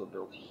guy might as well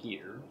build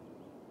here.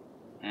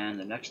 And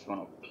the next one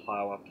will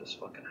plow up this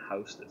fucking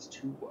house that's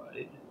 2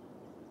 wide.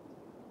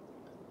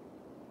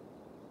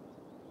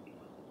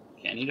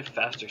 Okay, I need a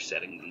faster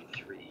setting than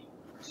 3.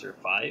 Is there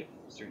 5?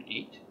 Is there an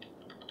 8?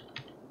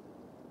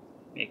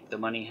 Make the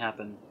money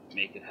happen.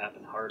 Make it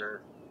happen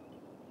harder.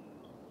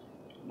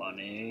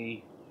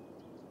 Money.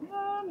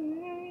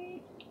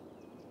 Money.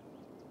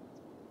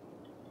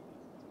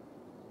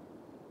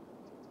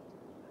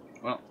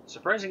 Well,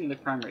 surprisingly, the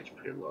crime rate's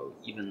pretty low,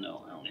 even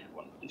though I only have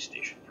 1 police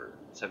station for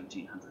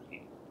 1,700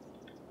 people.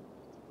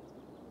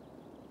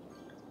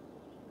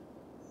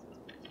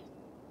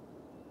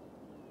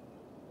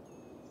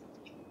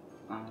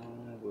 I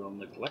will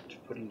neglect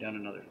putting down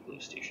another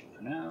police station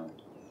for now,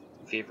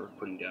 in favor of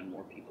putting down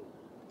more people.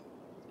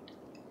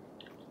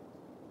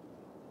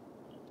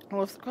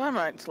 Well, if the crime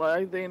rate's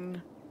low,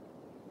 then...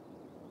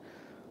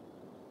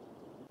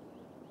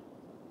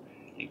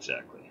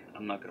 Exactly.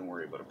 I'm not going to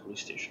worry about a police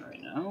station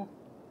right now.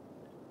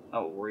 I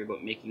will worry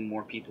about making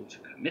more people to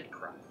commit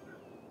crime.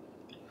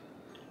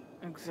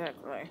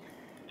 Exactly.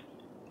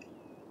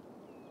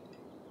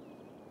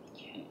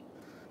 Okay.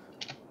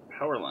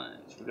 Power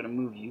lines. We're going to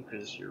move you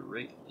because you're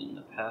right in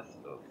the path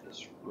of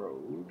this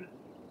road.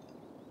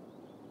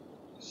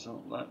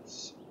 So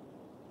let's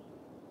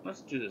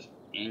do this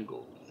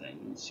angled thing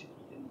and see if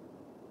we can...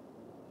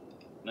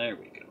 There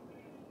we go.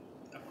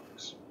 That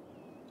works.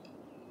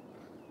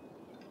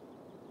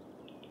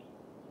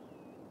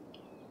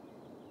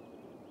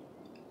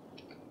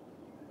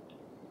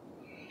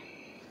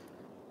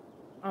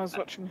 I was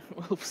watching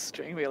Wolf's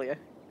stream earlier.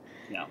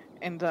 Yeah.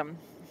 And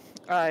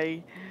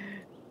I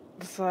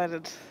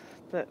decided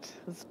that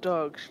his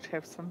dog should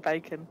have some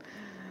bacon.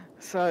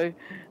 So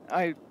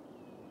I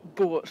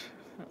bought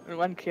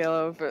 1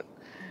 kilo of it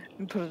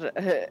and put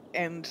it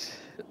and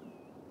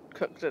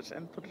cooked it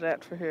and put it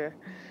out for her.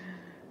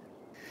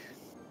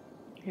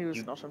 He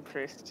was not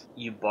impressed.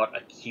 You bought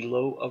a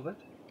kilo of it?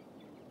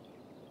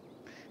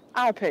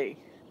 RP.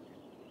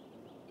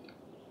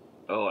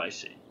 Oh, I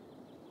see.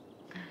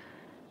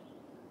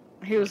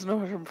 He was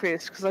not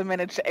impressed because I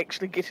managed to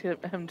actually get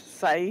him to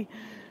say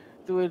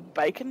the word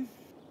bacon.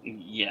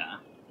 Yeah.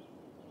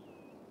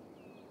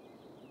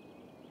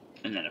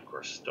 And then, of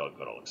course, the dog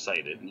got all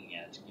excited and he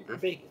had to give her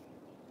bacon.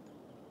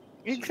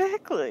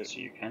 Exactly. So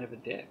you're kind of a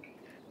dick.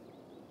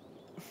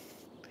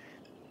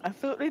 I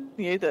thought we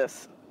knew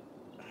this.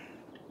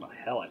 Well,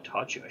 hell, I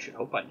taught you. I should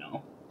hope I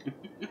know.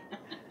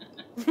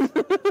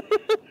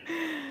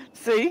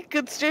 See?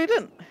 Good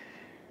student.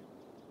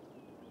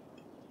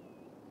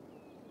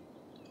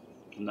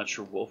 I'm not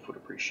sure Wolf would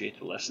appreciate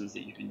the lessons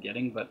that you've been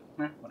getting, but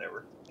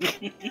whatever.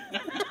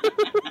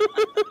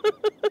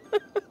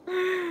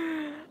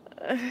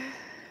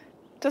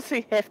 Does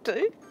he have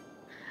to?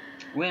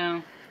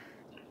 Well,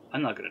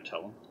 I'm not going to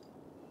tell him.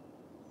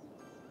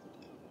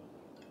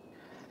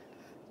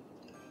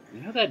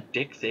 You know that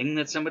dick thing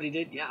that somebody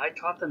did? Yeah, I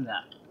taught them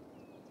that.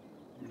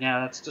 Yeah,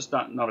 that's just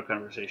not a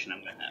conversation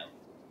I'm going to have.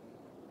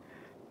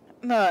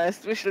 No,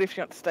 especially if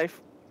you want to stay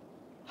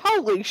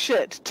Holy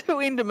shit! 2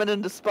 Endermen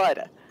and a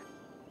spider.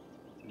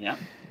 Yeah.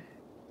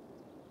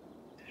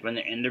 When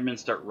the Endermen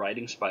start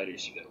riding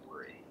spiders, you gotta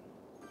worry.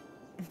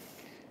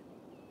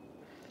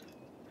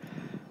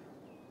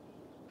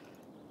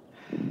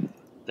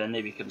 Then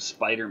they become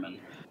Spidermen.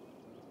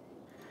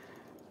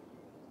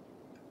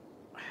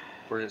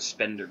 Or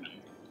Spenderman.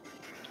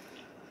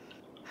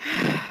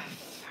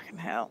 Fucking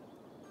hell.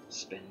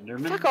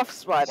 Spenderman? Fuck off,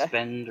 spider.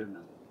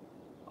 Spenderman.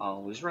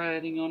 Always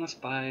riding on a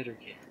spider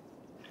kid.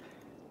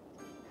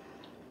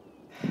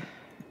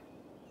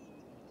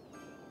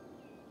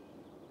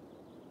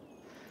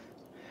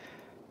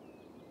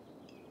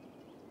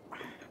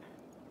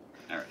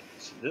 Alright,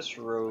 so this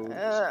road is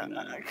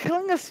gonna...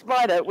 Killing a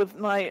spider with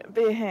my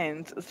bare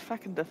hands is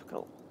fucking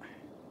difficult.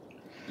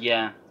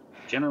 Yeah,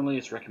 generally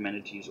it's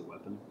recommended to use a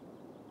weapon.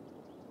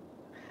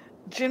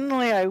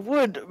 Generally I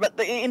would, but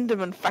the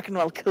Enderman fucking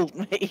well killed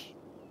me.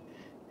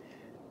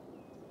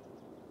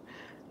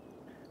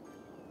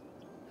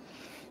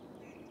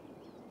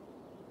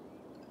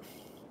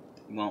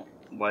 Well,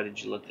 why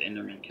did you let the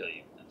Enderman kill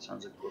you? That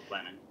sounds like poor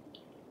planning.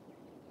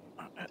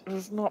 It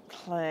was not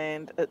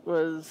planned, it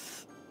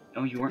was...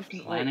 Oh, you weren't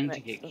planning to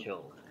get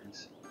killed.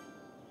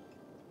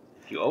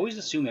 If you always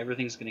assume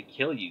everything's gonna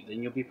kill you,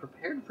 then you'll be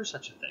prepared for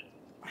such a thing.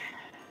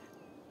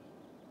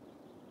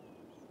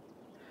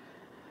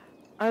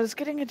 I was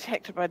getting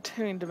attacked by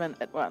 2 Endermen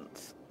at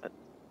once. It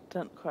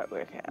didn't quite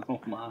work out.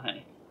 Oh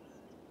my.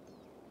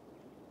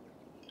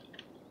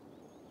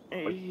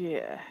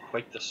 Yeah.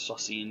 Quite the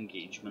saucy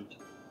engagement.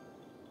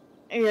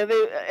 Yeah,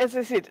 as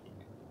I said,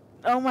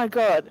 oh my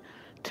god,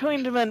 2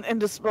 Endermen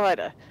and a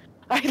spider.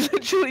 I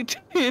literally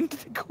turned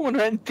the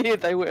corner and there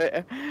they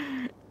were.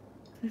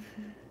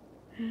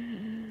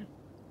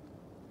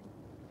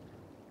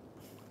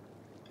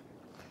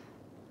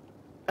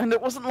 And it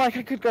wasn't like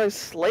I could go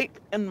sleep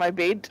in my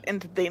bed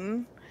and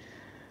then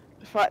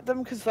fight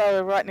them because they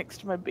were right next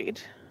to my bed.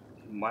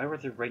 Why were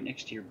they right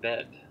next to your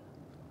bed?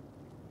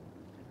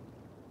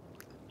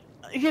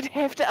 You'd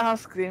have to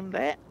ask them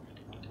that.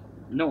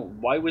 No,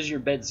 why was your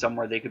bed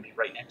somewhere they could be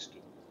right next to,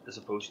 as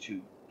opposed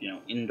to, you know,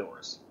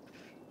 indoors?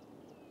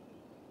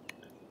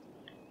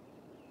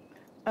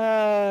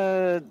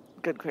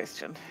 Good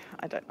question.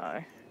 I don't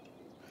know.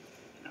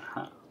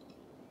 Uh-huh.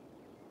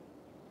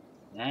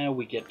 Now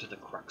we get to the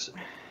crux of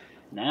it.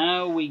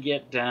 Now we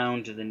get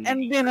down to the nitty-gritty.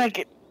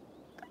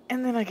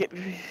 And then I get...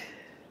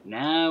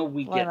 Now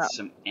we Blown get up.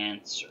 some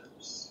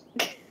answers.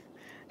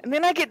 And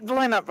then I get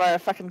blown up by a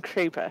fucking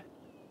creeper.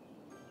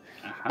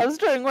 I was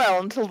doing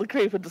well until the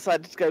creeper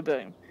decided to go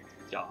boom.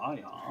 Yeah.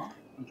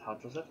 And how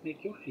does that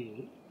make you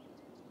feel?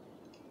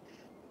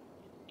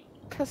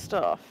 Pissed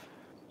off.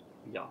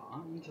 Yeah,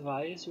 and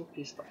why is you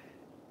pissed off?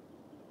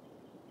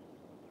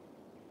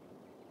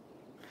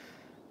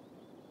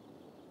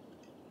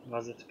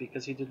 Was it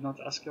because he did not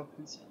ask your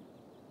consent?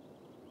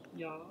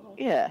 Yeah.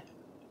 Yeah.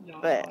 Yeah,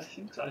 That. I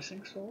think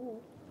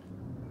so.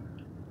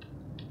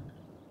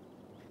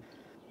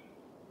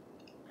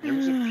 There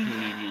was a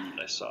comedian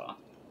that I saw.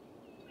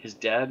 His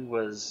dad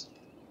was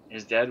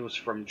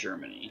from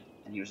Germany,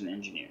 and he was an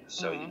engineer.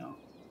 So you know,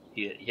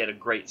 he had a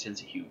great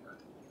sense of humor.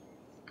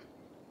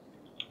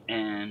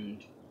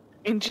 And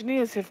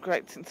engineers have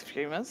great sense of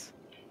humours.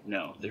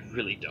 no, they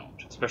really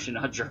don't, especially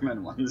not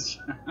German ones.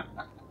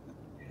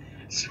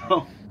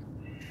 So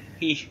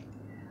he's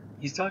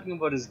talking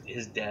about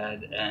his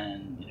dad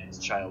and, you know, his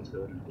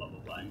childhood and blah blah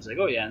blah. And he's like,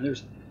 oh yeah, and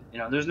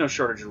there's no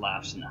shortage of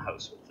laughs in the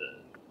house with the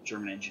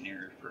German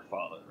engineer for a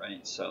father,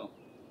 right? So,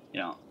 you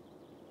know,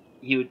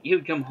 he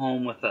would come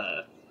home with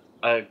a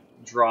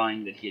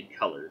drawing that he had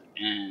colored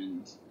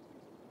and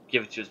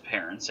give it to his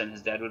parents, and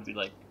his dad would be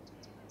like,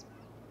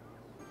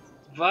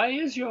 why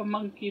is your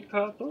monkey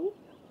purple?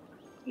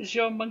 Is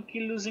your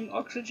monkey losing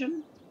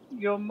oxygen?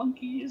 Your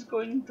monkey is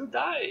going to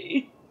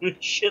die.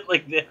 Shit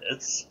like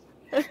this.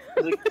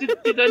 Like,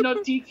 did I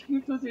not take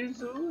you to the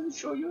zoo and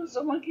show you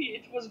the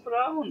monkey? It was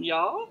brown,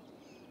 yeah?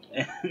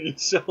 And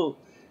so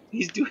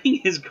he's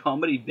doing his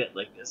comedy bit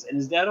like this, and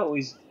his dad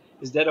always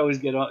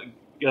got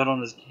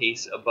on his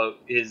case about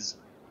his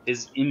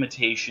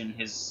imitation,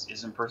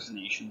 his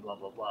impersonation, blah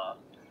blah blah.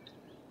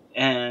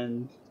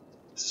 And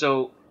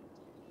so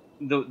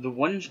the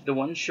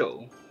one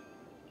show,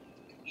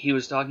 he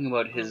was talking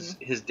about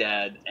his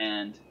dad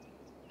and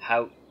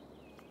how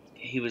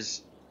he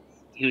was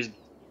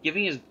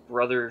giving his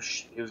brother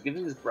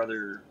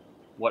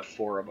what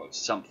for about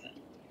something,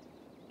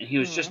 and he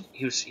was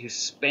he was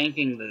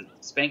spanking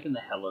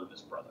the hell out of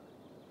his brother,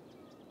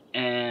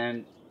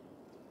 and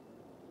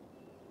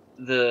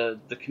the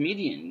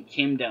comedian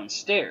came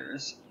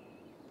downstairs,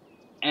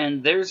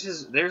 and there's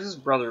his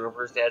brother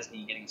over his dad's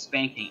knee getting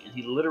spanking, and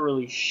he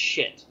literally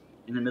shit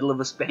in the middle of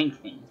a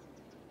spanking,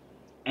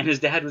 and his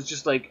dad was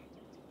just like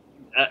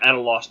at a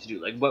loss to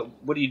do. Like,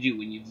 what do you do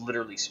when you've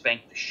literally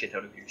spanked the shit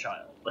out of your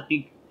child?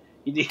 Like,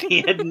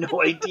 he had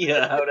no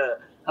idea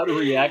how to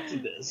react to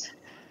this,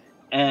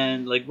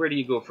 and like, where do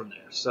you go from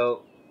there?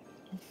 So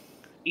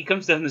he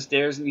comes down the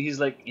stairs and he's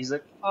like,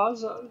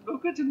 Father,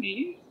 look at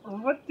me.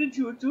 What did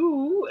you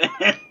do?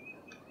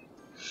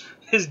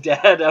 his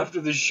dad,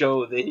 after the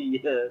show,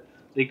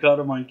 they caught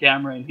him on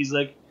camera, and he's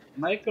like,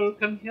 "Michael,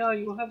 come here.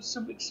 You have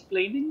some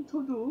explaining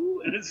to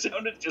do." And it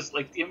sounded just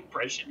like the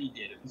impression he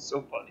did. It was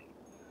so funny.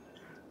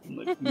 I'm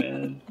like,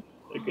 man,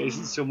 that guy's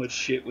in so much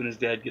shit when his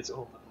dad gets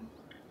old.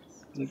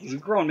 Like, he's a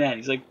grown man.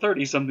 He's like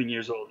 30-something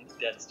years old. His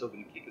dad's still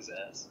gonna kick his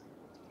ass.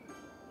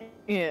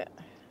 Yeah.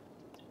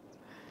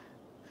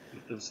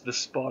 The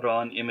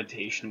spot-on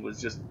imitation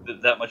was just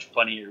that much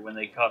funnier when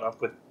they caught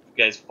up with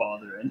the guy's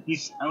father, and he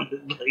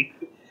sounded like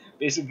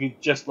basically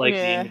just like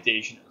the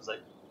imitation. It was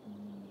like,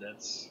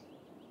 that's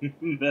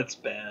that's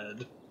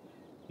bad.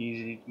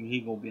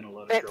 He will be in a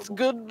lot of trouble. That's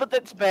good, but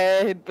that's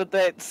bad, but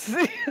that's.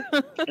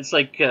 It's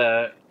like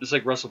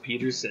Russell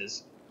Peters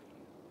says,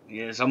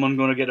 "Yeah, someone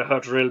gonna get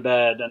hurt real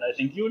bad, and I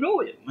think you know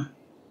him."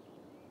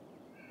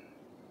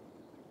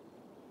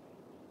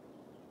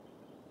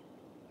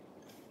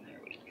 There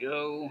we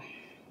go.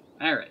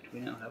 Alright, we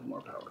now have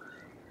more power.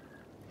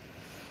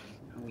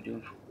 How are we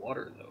doing for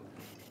water, though?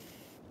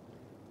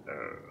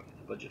 The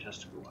budget has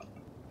to go up.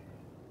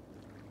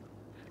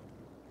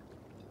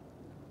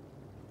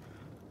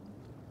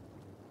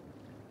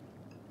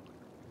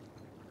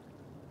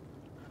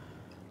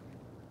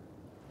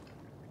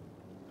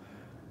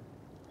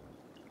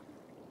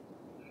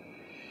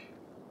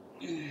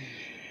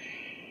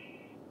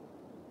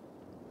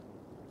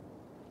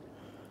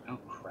 Oh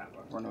crap,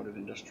 I've run out of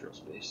industrial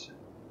space.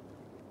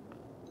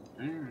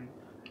 Alright.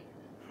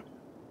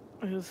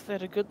 Is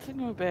that a good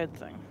thing or a bad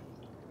thing?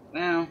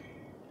 Well,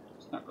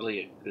 it's not really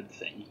a good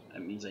thing.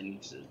 That means I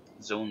need to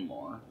zone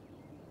more.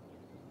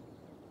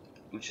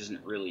 Which it's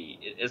not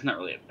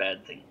really a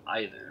bad thing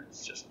either.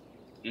 It's just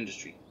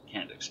industry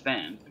can't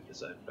expand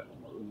because I've got no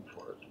more room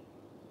for it.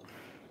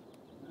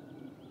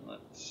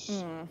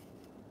 Let's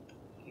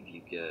give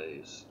you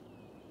guys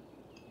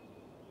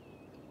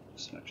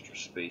some extra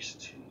space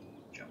to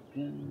jump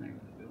in. There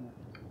we go.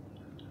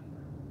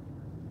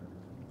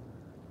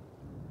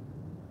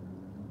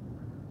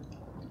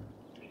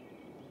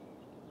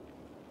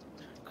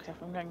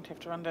 Crap, I'm going to have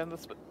to run down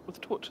this with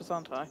torches,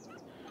 aren't I?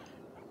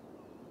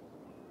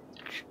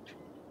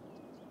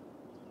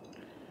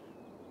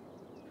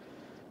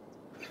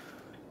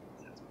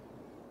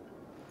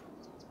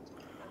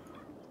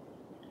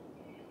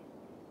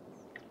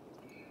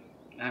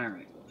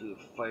 Alright, we'll do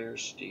a fire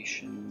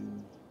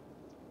station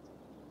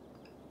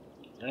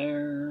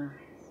there.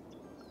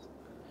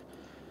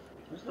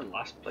 Where's the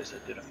last place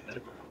I did a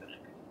medical clinic?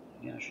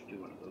 Yeah, I should do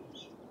one of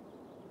those.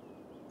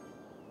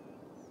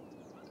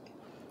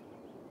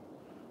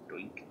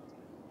 Doink.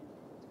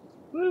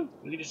 Woo!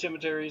 We can do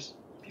cemeteries.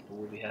 People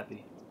will be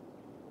happy.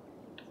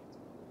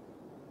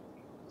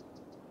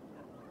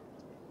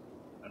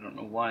 I don't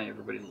know why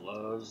everybody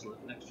loves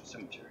living next to a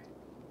cemetery.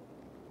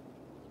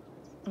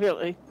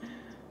 Really?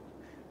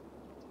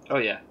 Oh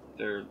yeah,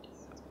 they're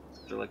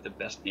like the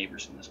best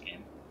neighbors in this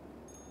game.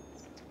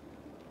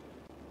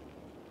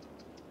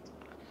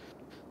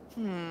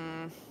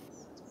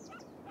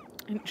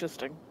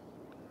 Interesting.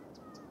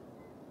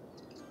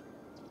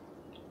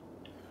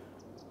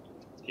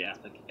 Yeah,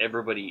 like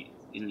everybody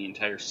in the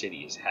entire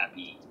city is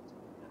happy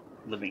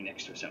living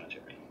next to a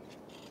cemetery.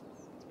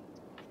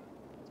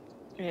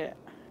 Yeah.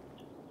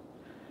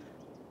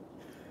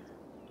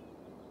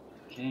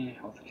 Okay,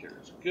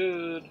 healthcare is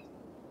good.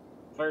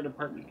 Fire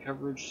department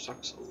coverage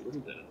sucks a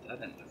little bit at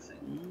that end of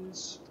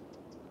things.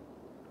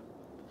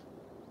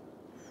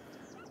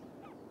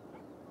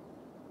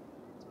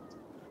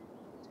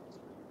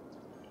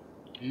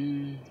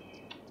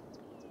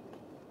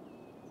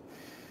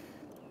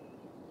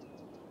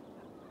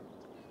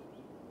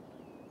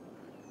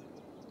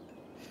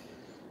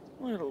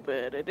 Little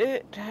bit of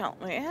it to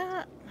help me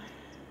out.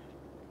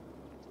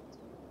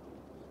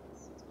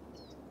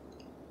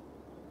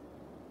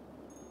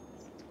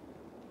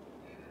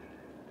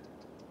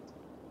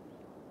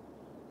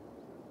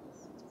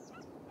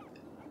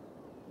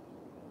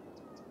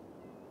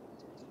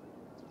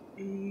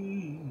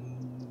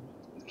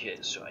 Okay,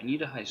 so I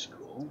need a high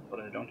school, but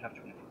I don't have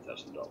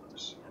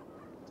 $24,000.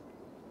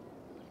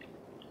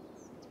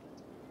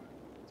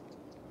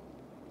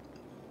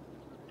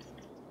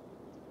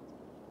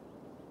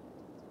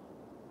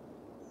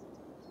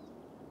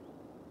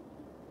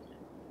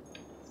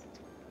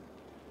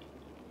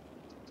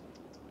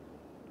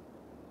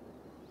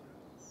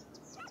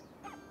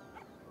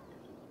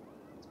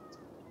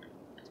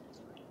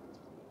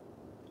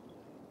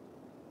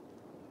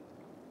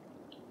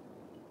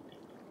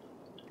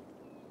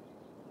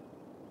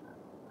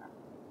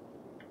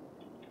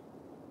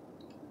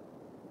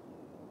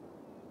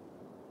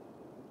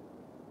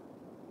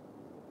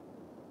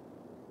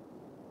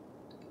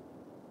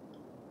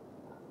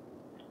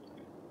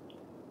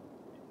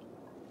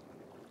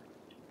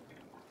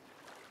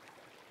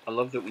 I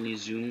love that when you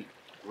zoom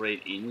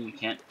right in, you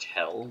can't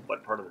tell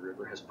what part of the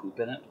river has poop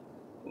in it.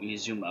 But when you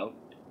zoom out,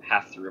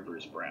 half the river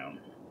is brown.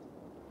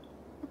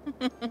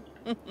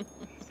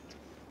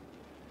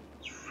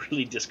 It's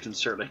really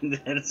disconcerting.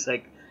 Then it's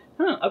like,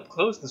 up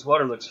close this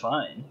water looks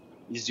fine.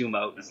 You zoom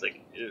out and it's like,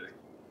 ew,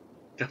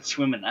 don't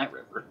swim in that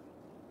river.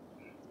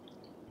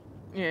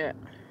 Yeah.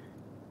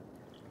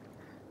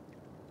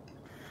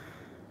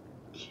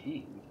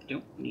 Okay, we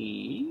don't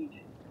need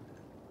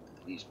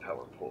these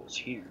power poles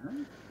here.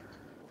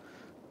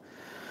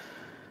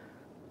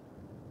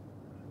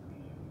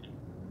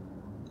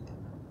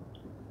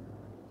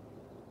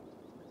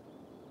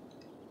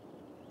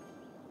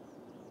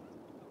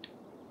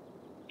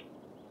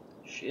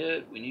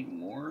 Shit, we need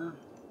more.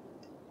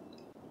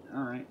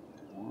 Alright,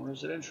 more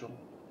residential.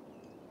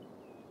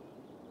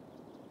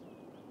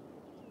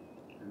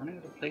 I'm running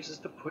out of places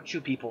to put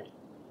you people.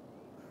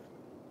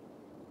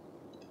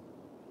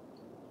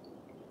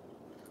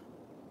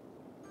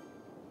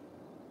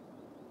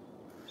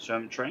 So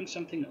I'm trying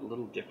something a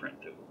little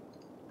different that will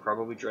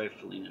probably drive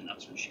Felina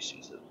nuts when she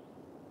sees it.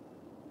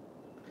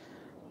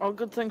 Oh,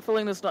 good thing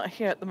Felina's not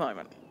here at the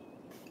moment.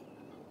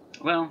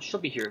 Well, she'll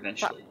be here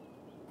eventually.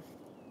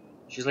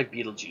 She's like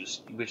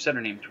Beetlejuice. We've said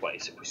her name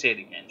twice. If we say it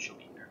again, she'll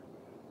be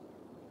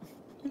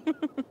here.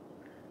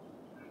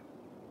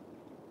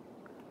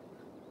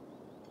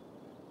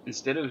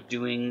 Instead of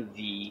doing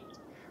the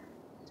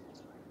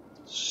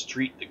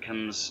street that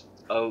comes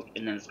out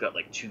and then it's got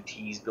like two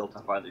T's built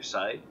off either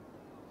side,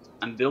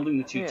 I'm building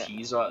the two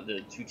T's off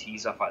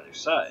either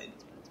side,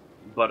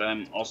 but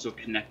I'm also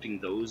connecting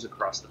those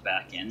across the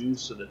back end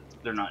so that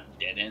they're not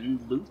dead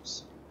end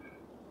loops.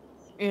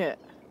 Yeah.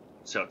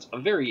 So it's a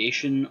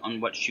variation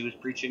on what she was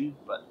preaching,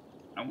 but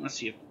I want to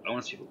see if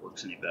it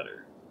works any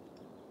better.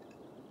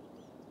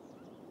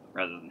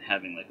 Rather than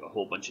having like a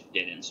whole bunch of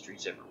dead end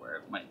streets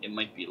everywhere, it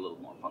might be a little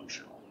more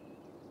functional.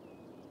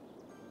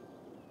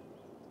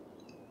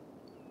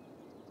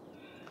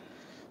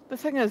 The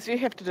thing is, you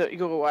have to do it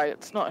your way.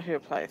 It's not her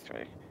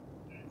playthrough.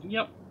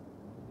 Yep,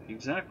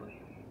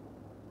 exactly.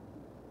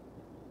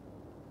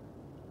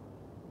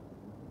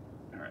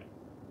 Alright,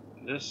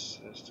 this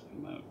has to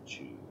come out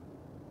to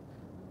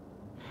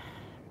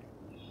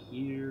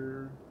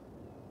here.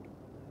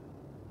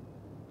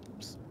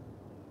 Oops.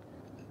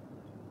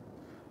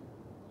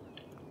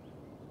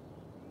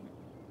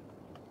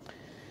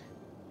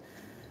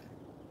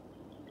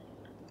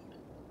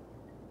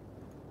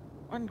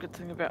 One good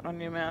thing about my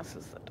new mouse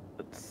is that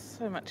it's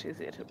so much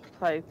easier to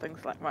play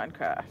things like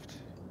Minecraft.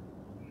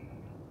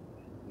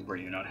 Where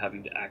you're not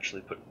having to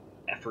actually put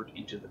effort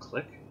into the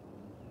click,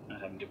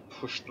 not having to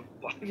push the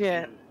button.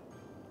 Yeah.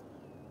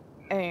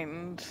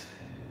 And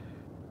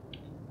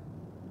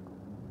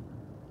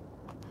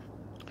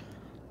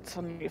it's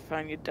on your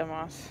phone, you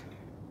dumbass.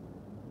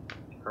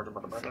 Heard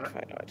about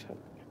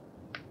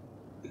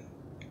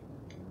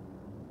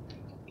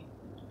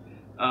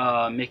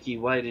that? Mickey,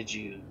 why did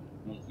you?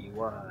 Mickey,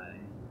 why?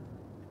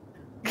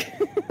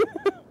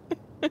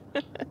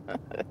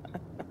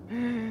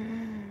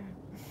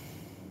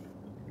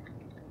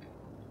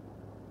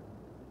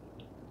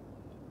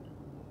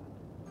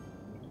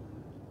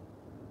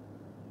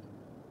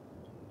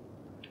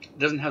 It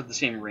doesn't have the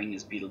same ring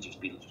as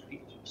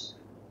Beetlejuice.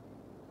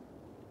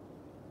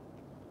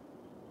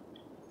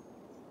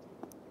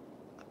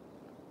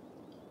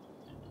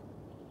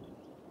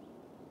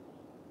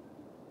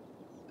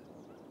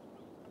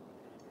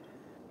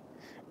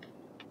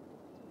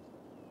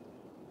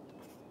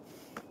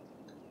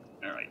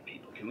 Alright,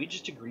 people, can we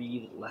just agree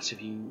that less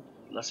of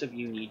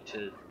you need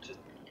to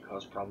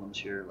cause problems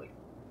here? Like,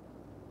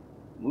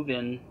 move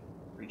in,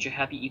 reach a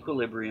happy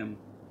equilibrium,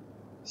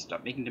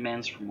 stop making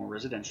demands for more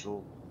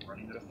residential,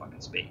 running out of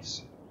fucking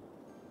space.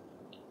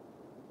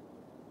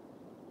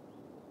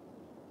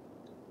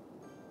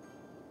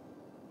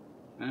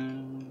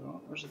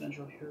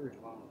 Residential here as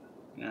well.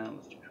 Yeah,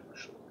 let's do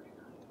commercial over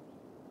here.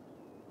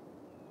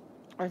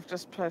 I've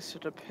just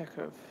posted a pic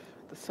of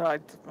the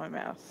sides of my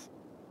mouse.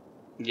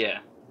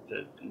 Yeah,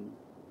 in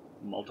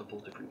multiple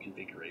different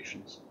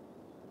configurations.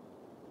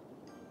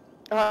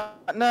 No.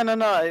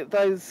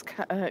 Those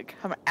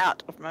come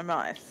out of my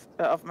mouse.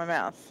 That's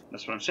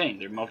what I'm saying.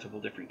 They're multiple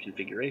different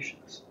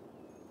configurations.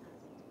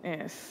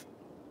 Yes.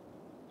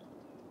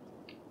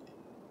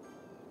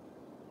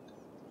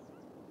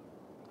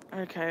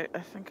 Okay, I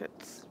think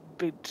it's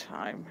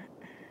bedtime.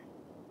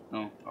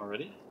 Oh,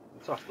 already?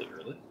 It's awfully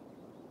early.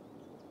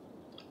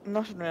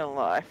 Not in real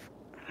life.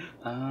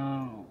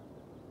 Oh.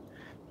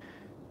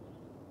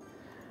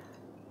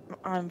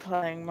 I'm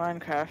playing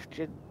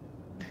Minecraft.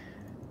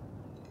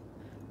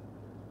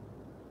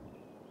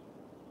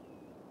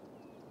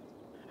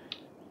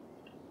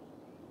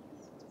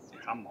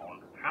 Come on.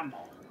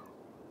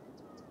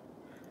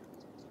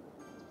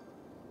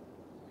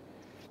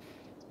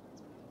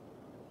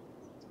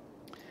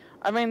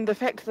 I mean, the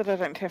fact that I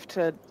don't have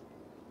to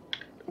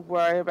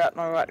worry about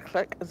my right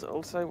click is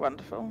also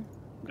wonderful.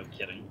 No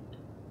kidding.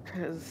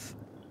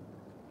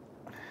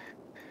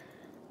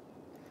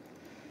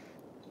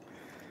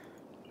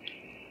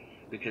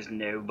 Because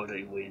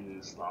nobody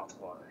wins, that's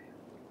why.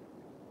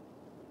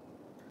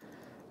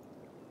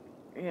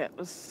 Yeah, it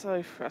was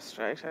so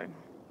frustrating.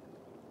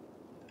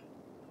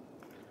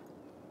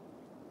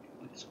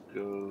 Let's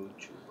go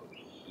to about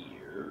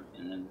here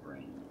and then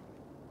bring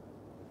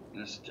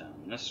this down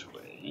this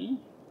way.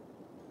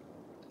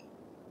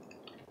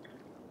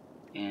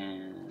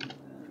 And,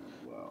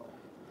 well...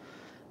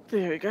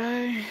 There we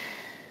go.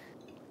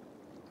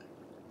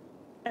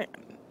 And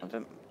I've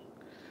didn't.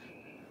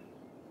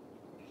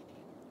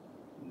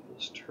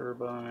 This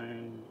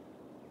turbine.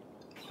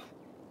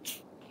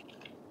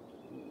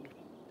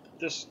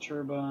 This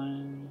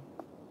turbine.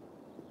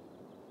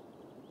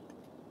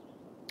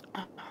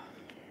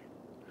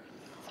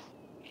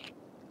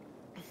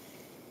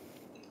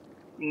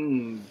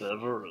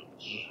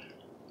 Beverage.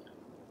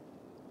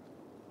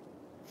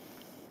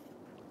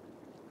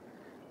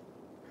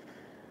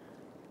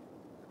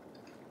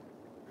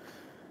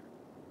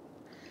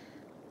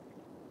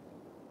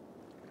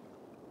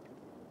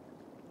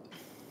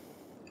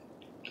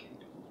 Okay,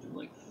 we'll do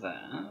like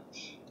that.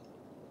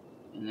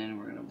 And then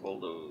we're gonna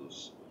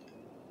bulldoze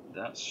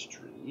that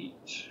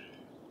street.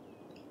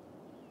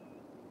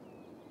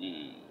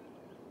 And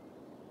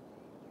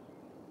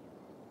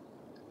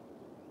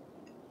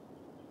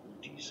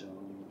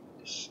dezone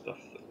the stuff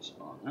that was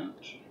on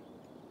it.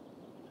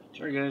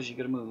 Sorry guys, you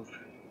gotta move.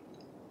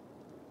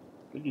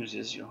 Good news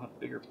is you'll have a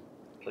bigger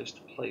place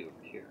to play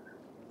over here.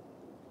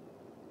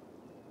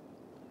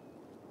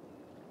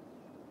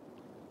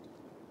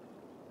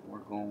 We're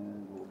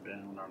going to go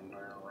down and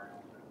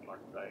around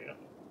like that.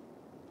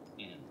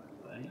 And like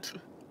that.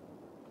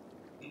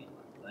 And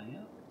like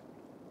that.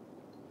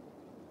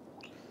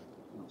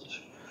 I'll just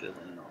fill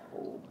in a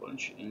whole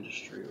bunch of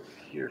industry over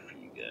here for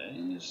you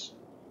guys.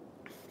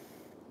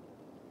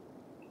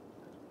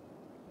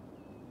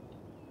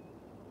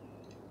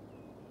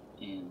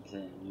 And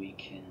then we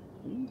can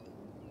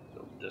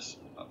build this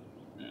up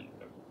and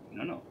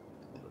no,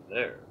 over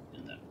there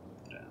and then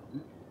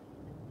down.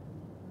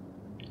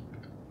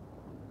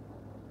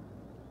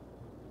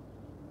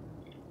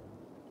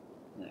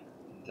 There.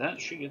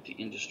 That should get the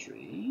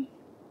industry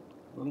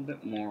a little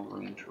bit more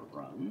room to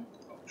run.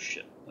 Oh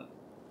shit.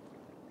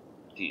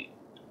 The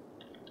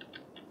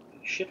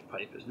shit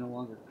pipe is no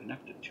longer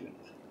connected to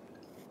anything.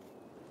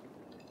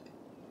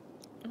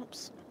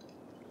 Oops.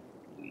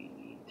 We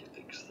need to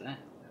fix that.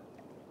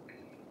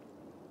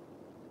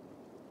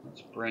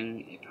 Let's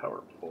bring a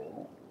power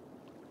pole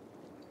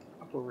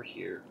up over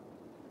here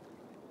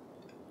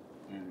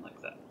and like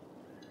that.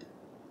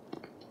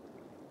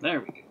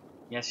 There we go.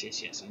 Yes, I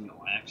know,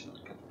 I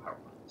accidentally cut the power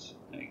lines.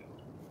 There you go.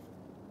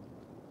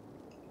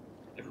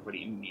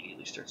 Everybody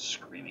immediately starts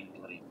screaming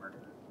bloody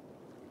murder.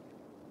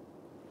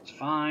 It's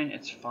fine,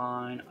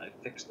 I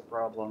fixed the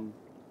problem.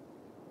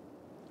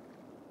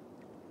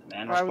 The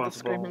man Why was the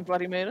screaming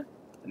bloody murder?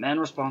 The man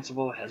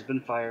responsible has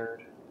been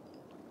fired.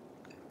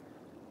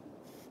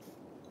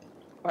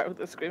 Why with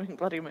the screaming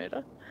bloody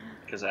murder?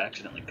 Because I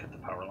accidentally cut the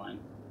power line.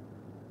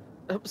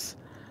 Oops.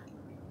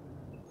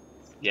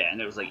 Yeah,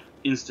 and it was like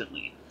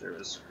instantly there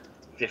was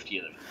 50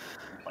 of them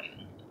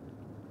complaining.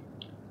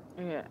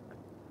 Yeah.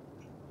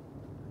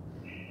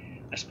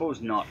 I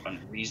suppose not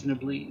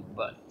unreasonably,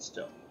 but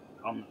still,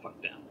 calm the fuck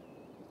down.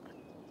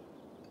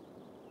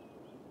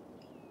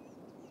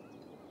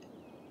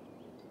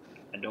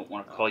 I don't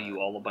want to call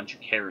you all a bunch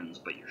of Karens,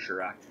 but you're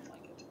sure acting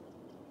like it.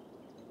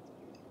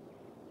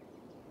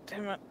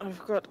 Damn it, I've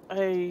got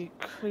a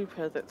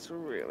creeper that's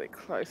really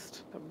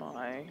close to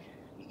my...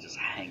 He's just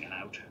hanging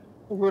out.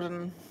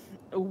 Wooden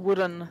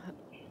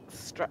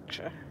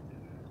structure.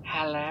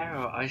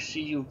 Hello, I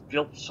see you've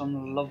built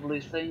some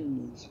lovely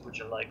things. Would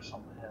you like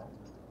some help?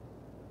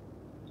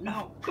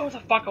 No, go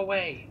the fuck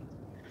away!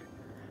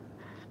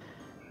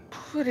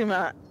 Pretty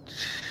much.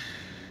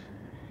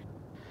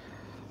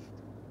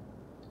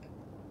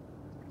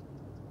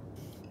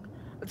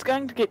 It's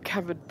going to get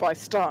covered by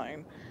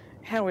stone.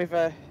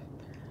 However,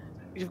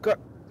 you've got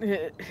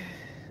to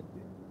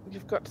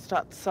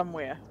start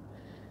somewhere,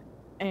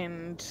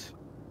 and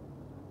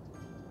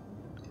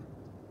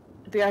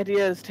the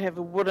idea is to have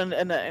a wooden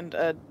inner and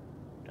a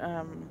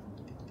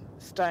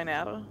stone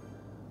outer.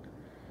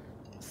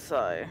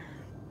 So,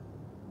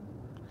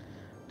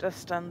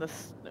 just done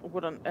this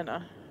wooden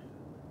inner.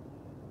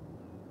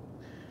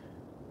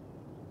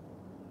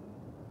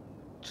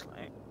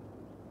 Actually,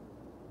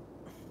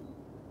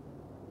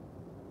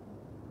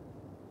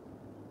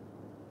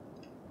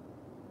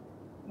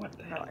 What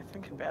the now hell? I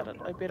think about it,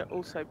 I better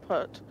also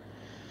put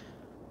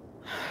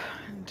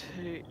 1,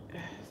 2,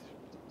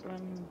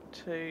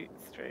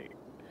 3,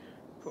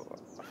 4,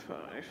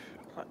 5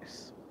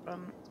 place.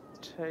 1,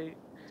 2,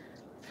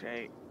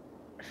 3,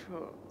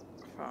 4,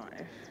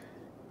 5.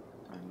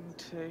 1,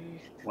 2,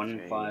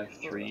 1 5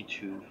 3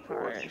 2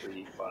 4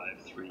 3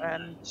 5 3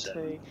 9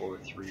 7 4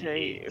 3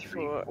 8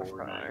 3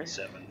 4 9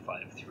 7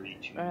 5 3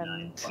 2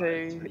 9 5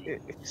 3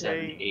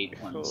 7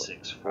 8 1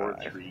 6 4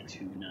 3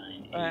 2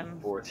 9 8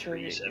 4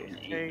 3 7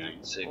 8 9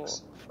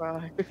 6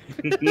 5.